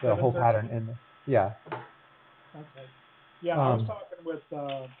whole pattern in there. Yeah. Okay. Yeah, I was talking with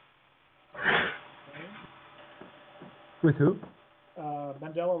with who?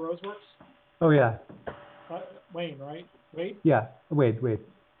 Mandela Roseworks. Oh yeah. Wayne, right? Wade? Yeah, Wade.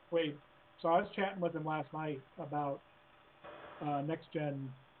 So I was chatting with him last night about next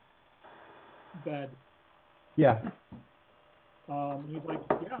gen bed. Yeah. He's like,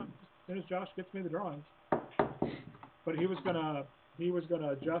 yeah, as soon as Josh gets me the drawings. But he was gonna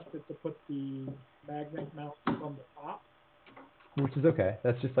adjust it to put the magnet mount from the top. Which is okay.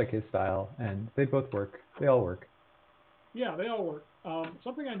 That's just his style, and they both work. They all work. Yeah, they all work.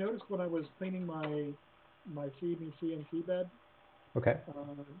 Something I noticed when I was cleaning my CNC bed. Okay.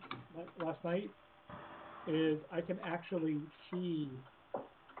 Last night is I can actually see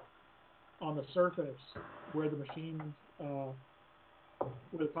on the surface where the machines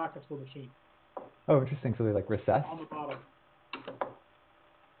where the pockets were machined. Oh, interesting. So they like recessed On the bottom.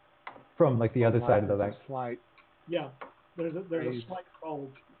 from like the other side of the back. Slight. Yeah, there's a Raised. slight bulge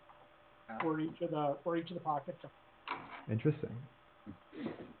where each of the pockets are. Interesting.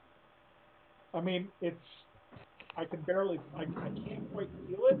 I mean, I can't quite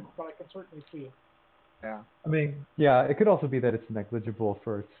feel it, but I can certainly see it. Yeah. I mean, yeah, it could also be that it's negligible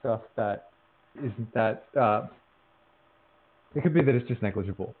for stuff that isn't that. It could be that it's just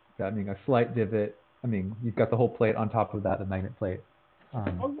negligible. I mean, a slight divot. I mean, you've got the whole plate on top of that, the magnet plate.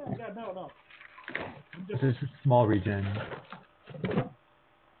 No. This is a small region.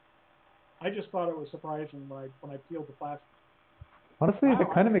 I just thought it was surprising when I peeled the plastic. Honestly, Wow, it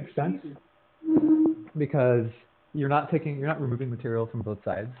kind of makes sense easy. because you're not removing material from both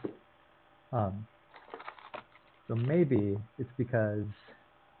sides. So maybe it's because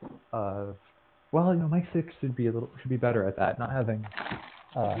of, well, Mike 6 should be better at that, not having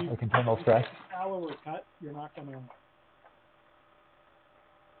like internal stress. If you shallow or cut, you're not gonna.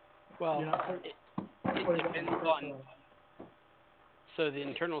 Well, You're not it depends on. So the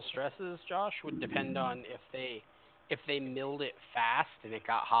internal stresses, Josh, would depend on if they milled it fast and it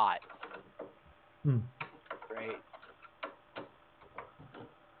got hot. Right.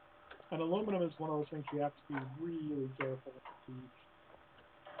 And aluminum is one of those things you have to be really careful with.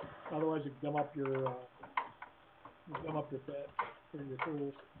 Otherwise, you gum up your bit or your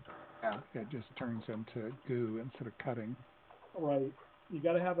tools. Yeah, it just turns into goo instead of cutting. Right. You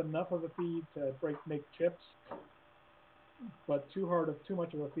got to have enough of a feed to make chips, but too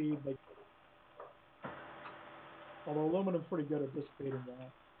much of a feed. Although aluminum's pretty good at dissipating that.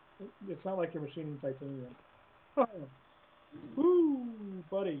 It's not like you're machining titanium. Woo,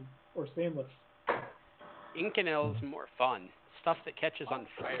 buddy. Or stainless. Inconel is more fun. Stuff that catches on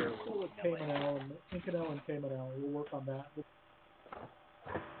fire. Inconel and K-Manel. We'll work on that.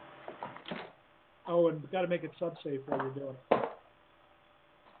 Oh, and got to make it sub-safe while you're doing it.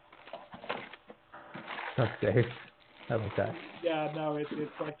 Sub-safe. I like that. Yeah, no, it's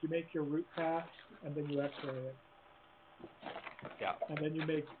like you make your root pass and then you X-ray it. Yeah. And then you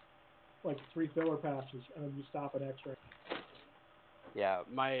make like 3 filler passes and then you stop and X-ray. Yeah,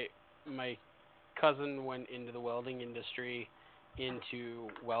 my cousin went into the welding industry, into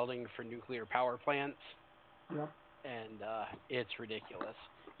welding for nuclear power plants. Yep. And it's ridiculous.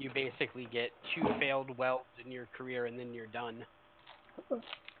 You basically get 2 failed welds in your career and then you're done.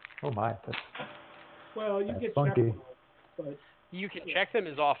 Oh my. Well, you get funky. checked, but you can check them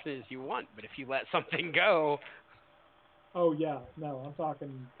as often as you want, but if you let something go, oh yeah, no, I'm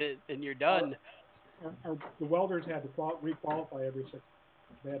talking. Then you're done. The welders had to requalify every 6 months.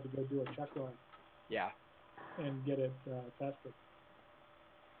 They had to go do a check run. Yeah. And get it tested.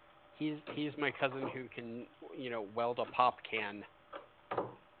 He's my cousin who can weld a pop can.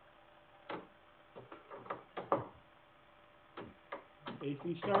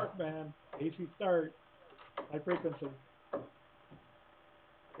 AC start, man. AC start. High frequency.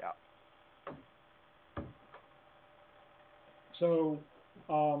 Yeah. So,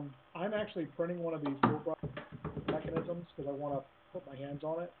 I'm actually printing one of these tool brush mechanisms because I want to put my hands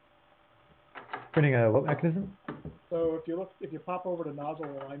on it. Printing a what mechanism? So if you pop over to nozzle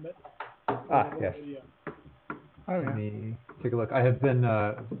alignment. Yes. Video. Let me take a look. I have been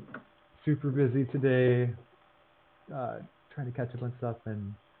super busy today, trying to catch up on stuff,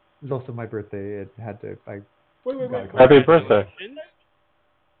 and it was also my birthday. It had to. Wait. Happy birthday.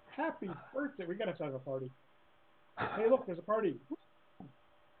 Happy birthday. We gotta have a party. Hey, look, there's a party.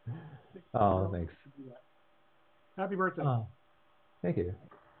 Oh, thanks. Happy birthday. Oh, thank you.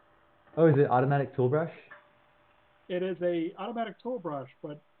 Oh, is it automatic tool brush? It is a automatic tool brush,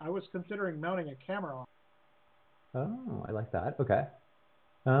 but I was considering mounting a camera on. Oh, I like that. Okay.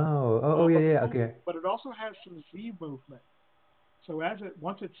 Oh, yeah, okay. But it also has some Z movement. So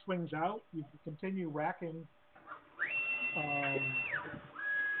once it swings out, you can continue racking.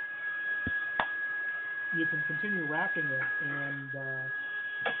 You can continue racking it, and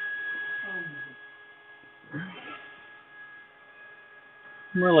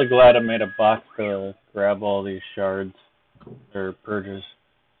I'm really glad I made a box to grab all these shards or purges.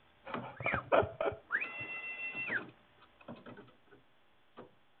 I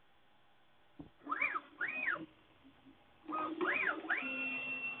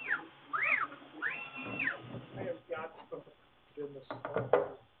have got to put in this.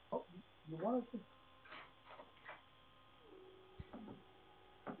 Oh, you wanted to?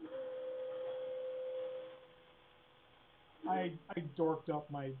 I dorked up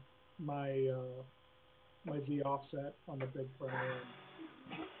my Z offset on the big printer.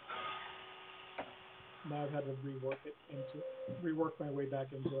 Now I've had to rework my way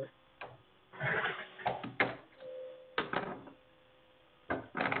back into it.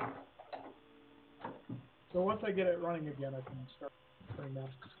 So once I get it running again, I can start putting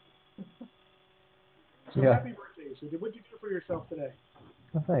masks. So Yeah. happy birthday! So what did you do for yourself today?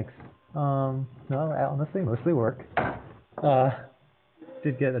 Well, thanks. No, honestly, mostly work.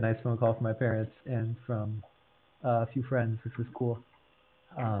 Did get a nice phone call from my parents and from a few friends, which was cool.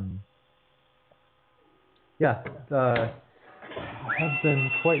 Yeah, I've been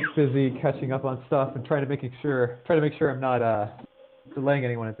quite busy catching up on stuff and trying to make sure I'm not delaying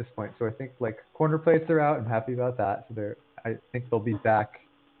anyone at this point. So I think like corner plates are out. I'm happy about that. So I think they'll be back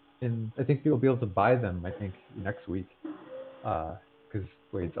I think you'll be able to buy them, I think, next week. Because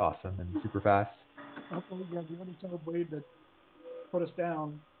Wade's awesome and super fast. Okay, yeah, the only time Wade that put us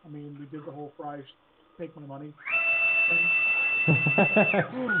down, I mean, we did the whole fry, take my money thing.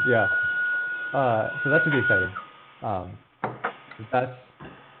 Yeah. So that should be exciting.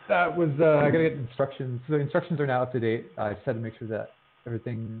 That was I gotta get instructions. So the instructions are now up to date. I just had to make sure that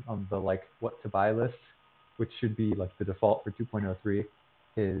everything on the like what to buy list, which should be like the default for 2.03,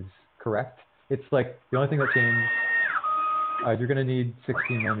 is correct. It's like the only thing that changed. You're gonna need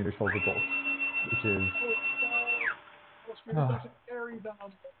 16mm shoulder bolts, which is. Doesn't carry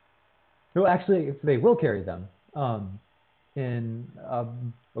them. No, actually, they will carry them. In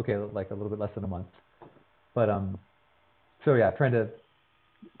okay, like a little bit less than a month. But so yeah, trying to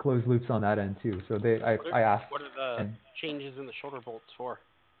close loops on that end too. So I asked. What are the changes in the shoulder bolts for?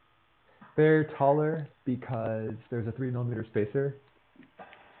 They're taller because there's a 3mm spacer.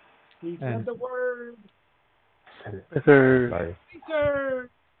 He said the word. Spacer. Spacer.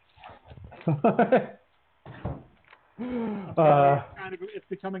 It's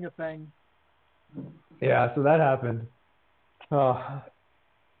becoming a thing. Yeah, so that happened.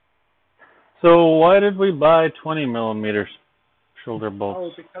 So why did we buy 20mm shoulder bolts?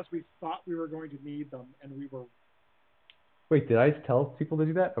 Oh, because we thought we were going to need them, and we were. Wait, did I tell people to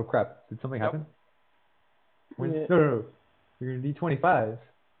do that? Oh crap! Did something happen? Yeah. No. You're gonna need 25s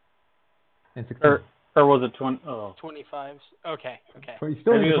and 16. Or was it 20? Oh. 25s. Okay. You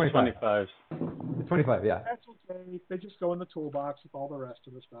still need 25s. It's 25, yeah. That's okay. They just go in the toolbox with all the rest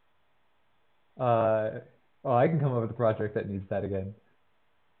of the stuff. I can come up with a project that needs that again.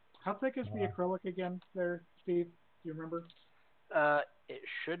 How thick is the acrylic again there, Steve? Do you remember? It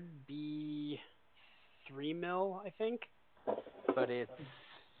should be 3 mil, I think. But it's...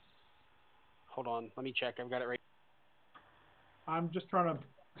 Hold on, let me check. I've got it right. I'm just trying to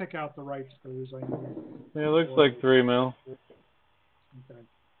pick out the right screws I need. Yeah, it looks like 3 mil. Okay.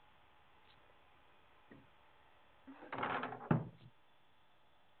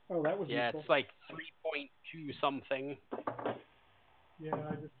 Oh, that was useful. It's like 3.2 something. Yeah,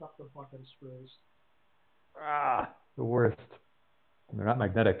 I just stuck the fucking screws. The worst. They're not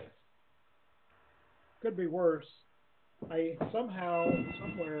magnetic. Could be worse. I somehow,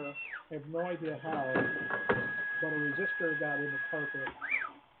 somewhere, I have no idea how, but a resistor got in the carpet.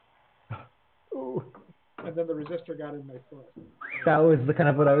 Ooh. And then the resistor got in my foot. That was the kind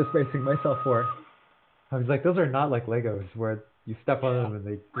of what I was bracing myself for. I was like, those are not like Legos where you step on them and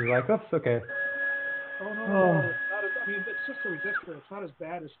you're like, oops, okay. Oh, no. It's not as, I mean, it's just a resistor. It's not as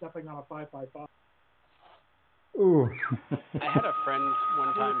bad as stepping on a 5x5. Ooh. I had a friend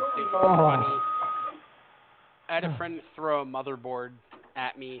one time think it was funny. I had a friend throw a motherboard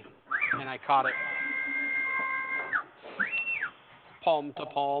at me, and I caught it palm to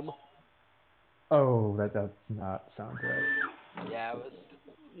palm. Oh, that does not sound right. Yeah, it was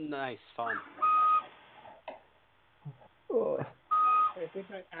nice fun. I think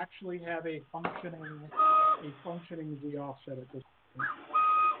I actually have a functioning Z offset at this point.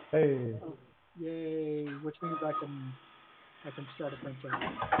 Hey. Oh, yay! Which means I can start a printer.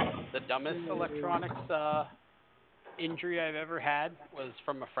 The dumbest electronics injury I've ever had was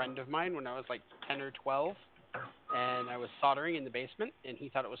from a friend of mine when I was like 10 or 12, and I was soldering in the basement, and he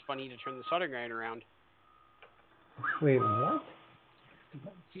thought it was funny to turn the soldering iron around. Wait, what?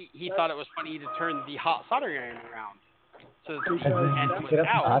 He thought it was funny to turn the hot soldering iron around. So the Because end was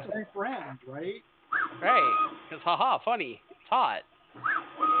out. That's my friend, right? Right, because haha, funny, it's hot.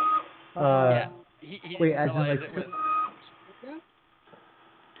 Yeah. He wait, didn't as in realize like, it was...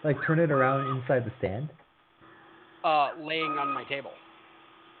 like turn it around inside the stand? laying on my table.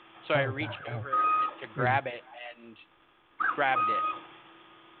 So I reached over to grab it and grabbed it.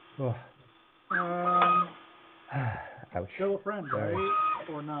 Oh. Ouch. Still a friend, right?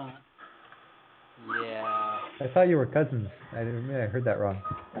 Or not? Yeah. I thought you were cousins. I heard that wrong.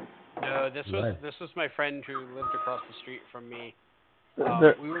 No, this was my friend who lived across the street from me.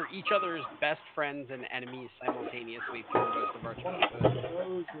 We were each other's best friends and enemies simultaneously through most of our childhood.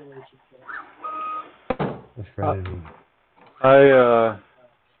 Those relationships. That's right. I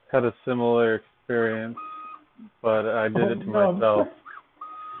had a similar experience, but I did it to myself.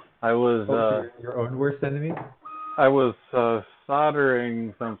 I was your own worst enemy? I was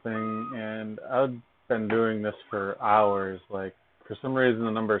soldering something, and I'd been doing this for hours. Like, for some reason,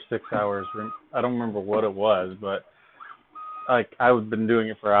 the number 6 hours, I don't remember what it was, but like, I've been doing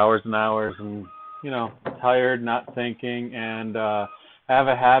it for hours and hours, and, you know, tired, not thinking, and I have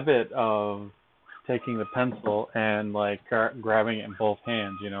a habit of taking the pencil and, like, grabbing it in both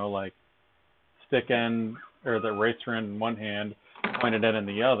hands, you know, like, stick end, or the eraser end in one hand, pointed end in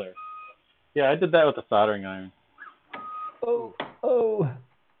the other. Yeah, I did that with a soldering iron. Oh.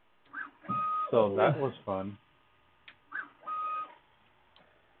 So that was fun.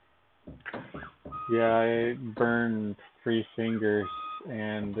 Yeah, I burned 3 fingers,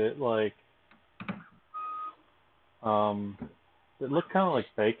 and it like, it looked kind of like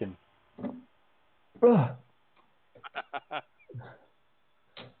bacon. Ugh.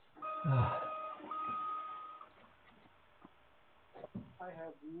 I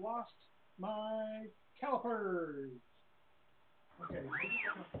have lost my calipers. Okay.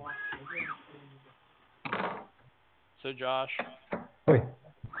 So Josh, Wait.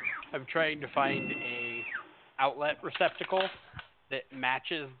 I'm trying to find a outlet receptacle that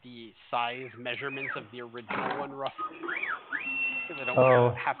matches the size measurements of the original one roughly, because I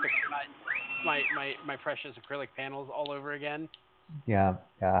don't have to cut my precious acrylic panels all over again. Yeah.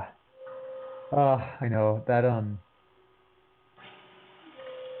 I know that.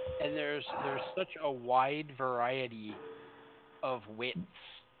 And there's such a wide variety of widths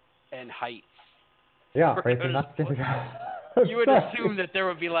and heights. Yeah, for right. They're those not standard. You would assume that there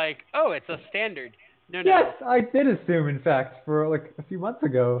would be like, oh, it's a standard. No. Yes, I did assume, in fact, for like a few months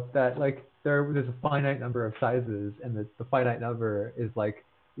ago, that like there's a finite number of sizes, and the finite number is like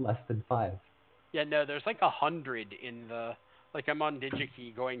less than 5. Yeah, no, there's like 100 in the, like, I'm on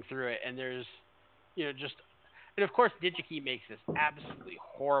DigiKey going through it, and there's, just, and of course DigiKey makes this absolutely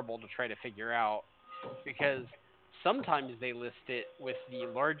horrible to try to figure out, because sometimes they list it with the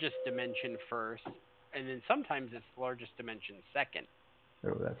largest dimension first, and then sometimes it's the largest dimension second.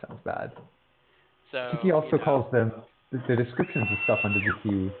 Oh, that sounds bad. So He also calls them the descriptions of stuff on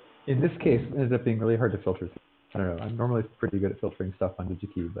DigiKey. In this case, ended up being really hard to filter. I don't know. I'm normally pretty good at filtering stuff on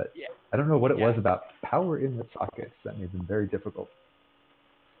DigiKey, but I don't know what it was about power inlet sockets that made them very difficult.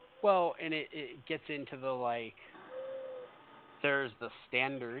 Well, and it gets into the, like, there's the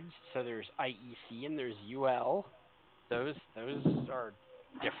standards. So there's IEC and there's UL. Those are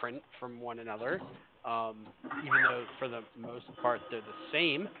different from one another. Even though for the most part they're the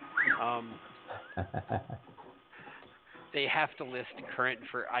same. They have to list current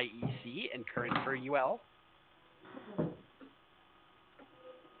for IEC and current for UL.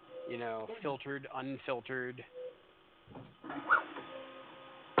 Filtered, unfiltered.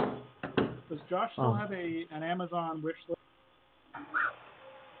 Does Josh still have an Amazon wish list?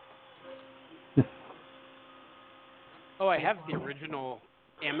 Oh, I have the original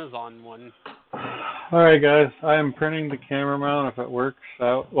Amazon one. All right, guys. I am printing the camera mount if it works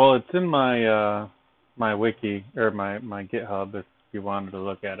out. Well, it's in my my wiki, or my GitHub, if you wanted to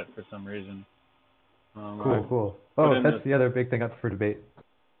look at it for some reason. Cool. Oh, that's the other big thing up for debate,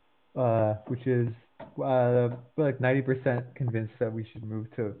 which is like 90% convinced that we should move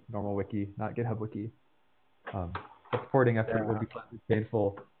to normal wiki, not GitHub wiki. The supporting effort will be slightly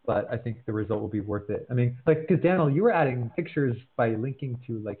painful, but I think the result will be worth it. I mean, like, because Daniel, you were adding pictures by linking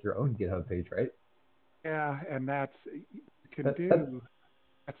to like your own GitHub page, right? Yeah, and that's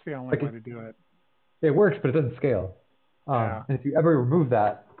the only way to do it. It works, but it doesn't scale. Yeah. And if you ever remove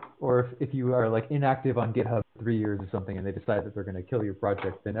that, or if you are like inactive on GitHub 3 years or something, and they decide that they're going to kill your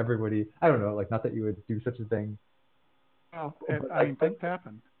project, then everybody, I don't know, like, not that you would do such a thing. Well, I mean, things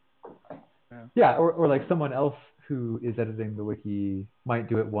happen. Yeah, or like someone else who is editing the wiki might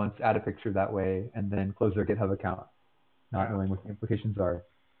do it once, add a picture that way, and then close their GitHub account, not knowing what the implications are.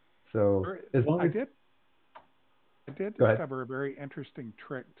 So as long as I did discover a very interesting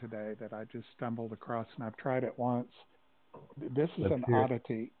trick today that I just stumbled across, and I've tried it once. This is an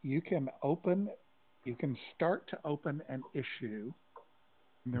oddity. You can start to open an issue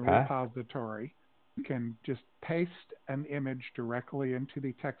in the repository. You can just paste an image directly into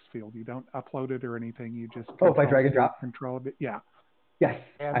the text field. You don't upload it or anything. You just by drag and drop? Control it. Yeah. Yes.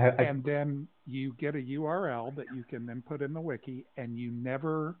 And then you get a URL that you can then put in the wiki, and you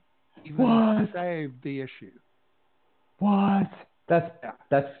never even save the issue. What?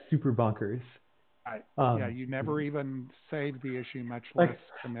 That's super bonkers. Yeah, you never even saved the issue, much Like- less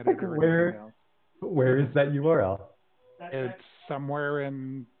committed like or where- anything else. Where is that URL? It's somewhere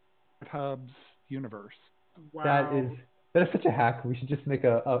in GitHub's universe. Wow. That is such a hack. We should just make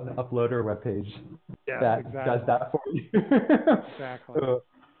an uploader webpage that exactly. does that for you. Exactly.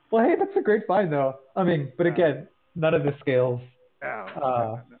 Well, hey, that's a great find, though. I mean, but again, none of this scales.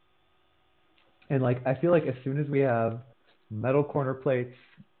 No. And like, I feel like as soon as we have metal corner plates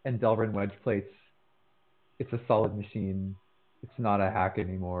and Delrin wedge plates, it's a solid machine. It's not a hack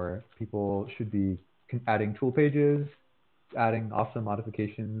anymore. People should be adding tool pages, adding awesome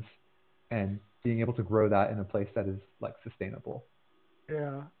modifications, and being able to grow that in a place that is like sustainable.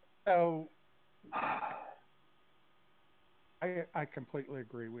 Yeah. So I completely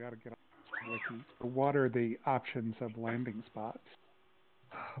agree. We ought to get on the wiki. What are the options of landing spots?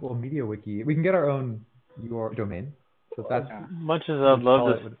 Well, MediaWiki, we can get our own URL domain. So that's Much as I'd love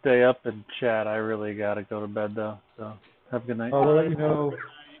call to it- stay up and chat, I really got to go to bed, though. So have a good night. We'll let you know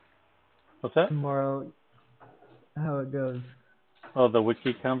What's that? tomorrow how it goes. Oh, the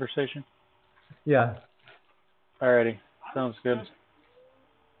wiki conversation? Yeah. Alrighty. Sounds good.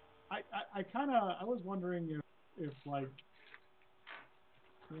 I was wondering if like,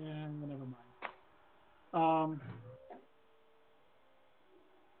 yeah, never mind.